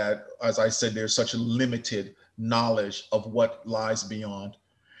subject that, as I said, there's such a limited knowledge of what lies beyond.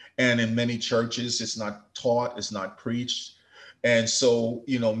 And in many churches, it's not taught, it's not preached. And so,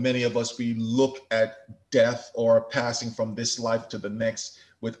 many of us, we look at death or passing from this life to the next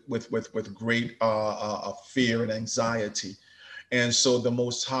with great fear and anxiety. And so the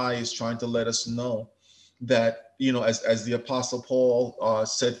Most High is trying to let us know that, as the Apostle Paul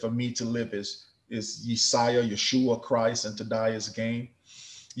said, for me to live is Yeshua, Yeshua Christ, and to die is gain.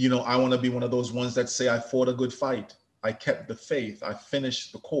 I want to be one of those ones that say, I fought a good fight. I kept the faith. I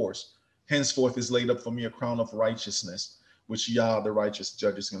finished the course. Henceforth is laid up for me a crown of righteousness, which Yah, the righteous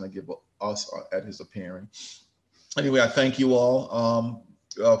judge, is going to give us at his appearing. Anyway, I thank you all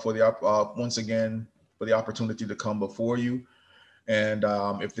for once again, for the opportunity to come before you. And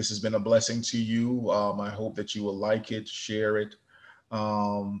if this has been a blessing to you, I hope that you will like it, share it.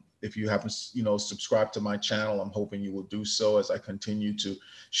 If you haven't, subscribed to my channel, I'm hoping you will do so as I continue to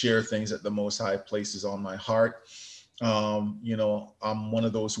share things that the Most High places on my heart. I'm one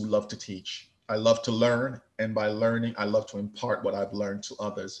of those who love to teach. I love to learn, and by learning, I love to impart what I've learned to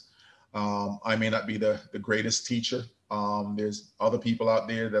others. I may not be the greatest teacher. There's other people out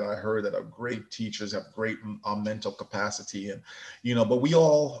there that I heard that are great teachers, have great mental capacity, and but we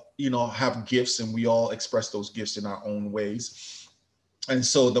all have gifts, and we all express those gifts in our own ways. And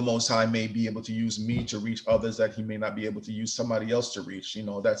so the Most High may be able to use me to reach others that he may not be able to use somebody else to reach.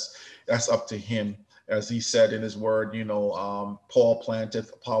 That's up to him. As he said in his word, Paul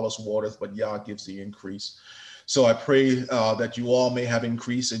planteth, Apollos waters, but Yah gives the increase. So I pray that you all may have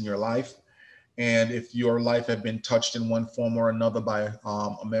increase in your life. And if your life had been touched in one form or another by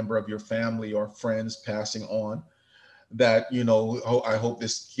a member of your family or friends passing on, that I hope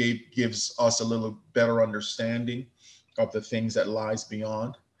this gives us a little better understanding of the things that lies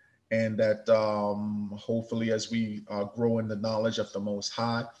beyond, and that hopefully as we grow in the knowledge of the Most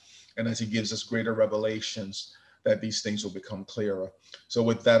High, and as he gives us greater revelations, that these things will become clearer. So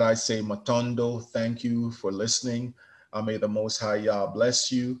with that, I say matondo, thank you for listening. May the Most High Yah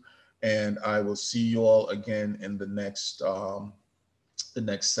bless you, and I will see you all again in the next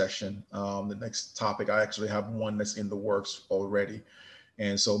session, the next topic. I actually have one that's in the works already.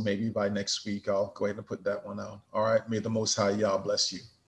 And so maybe by next week, I'll go ahead and put that one out. All right. May the Most High Yah bless you.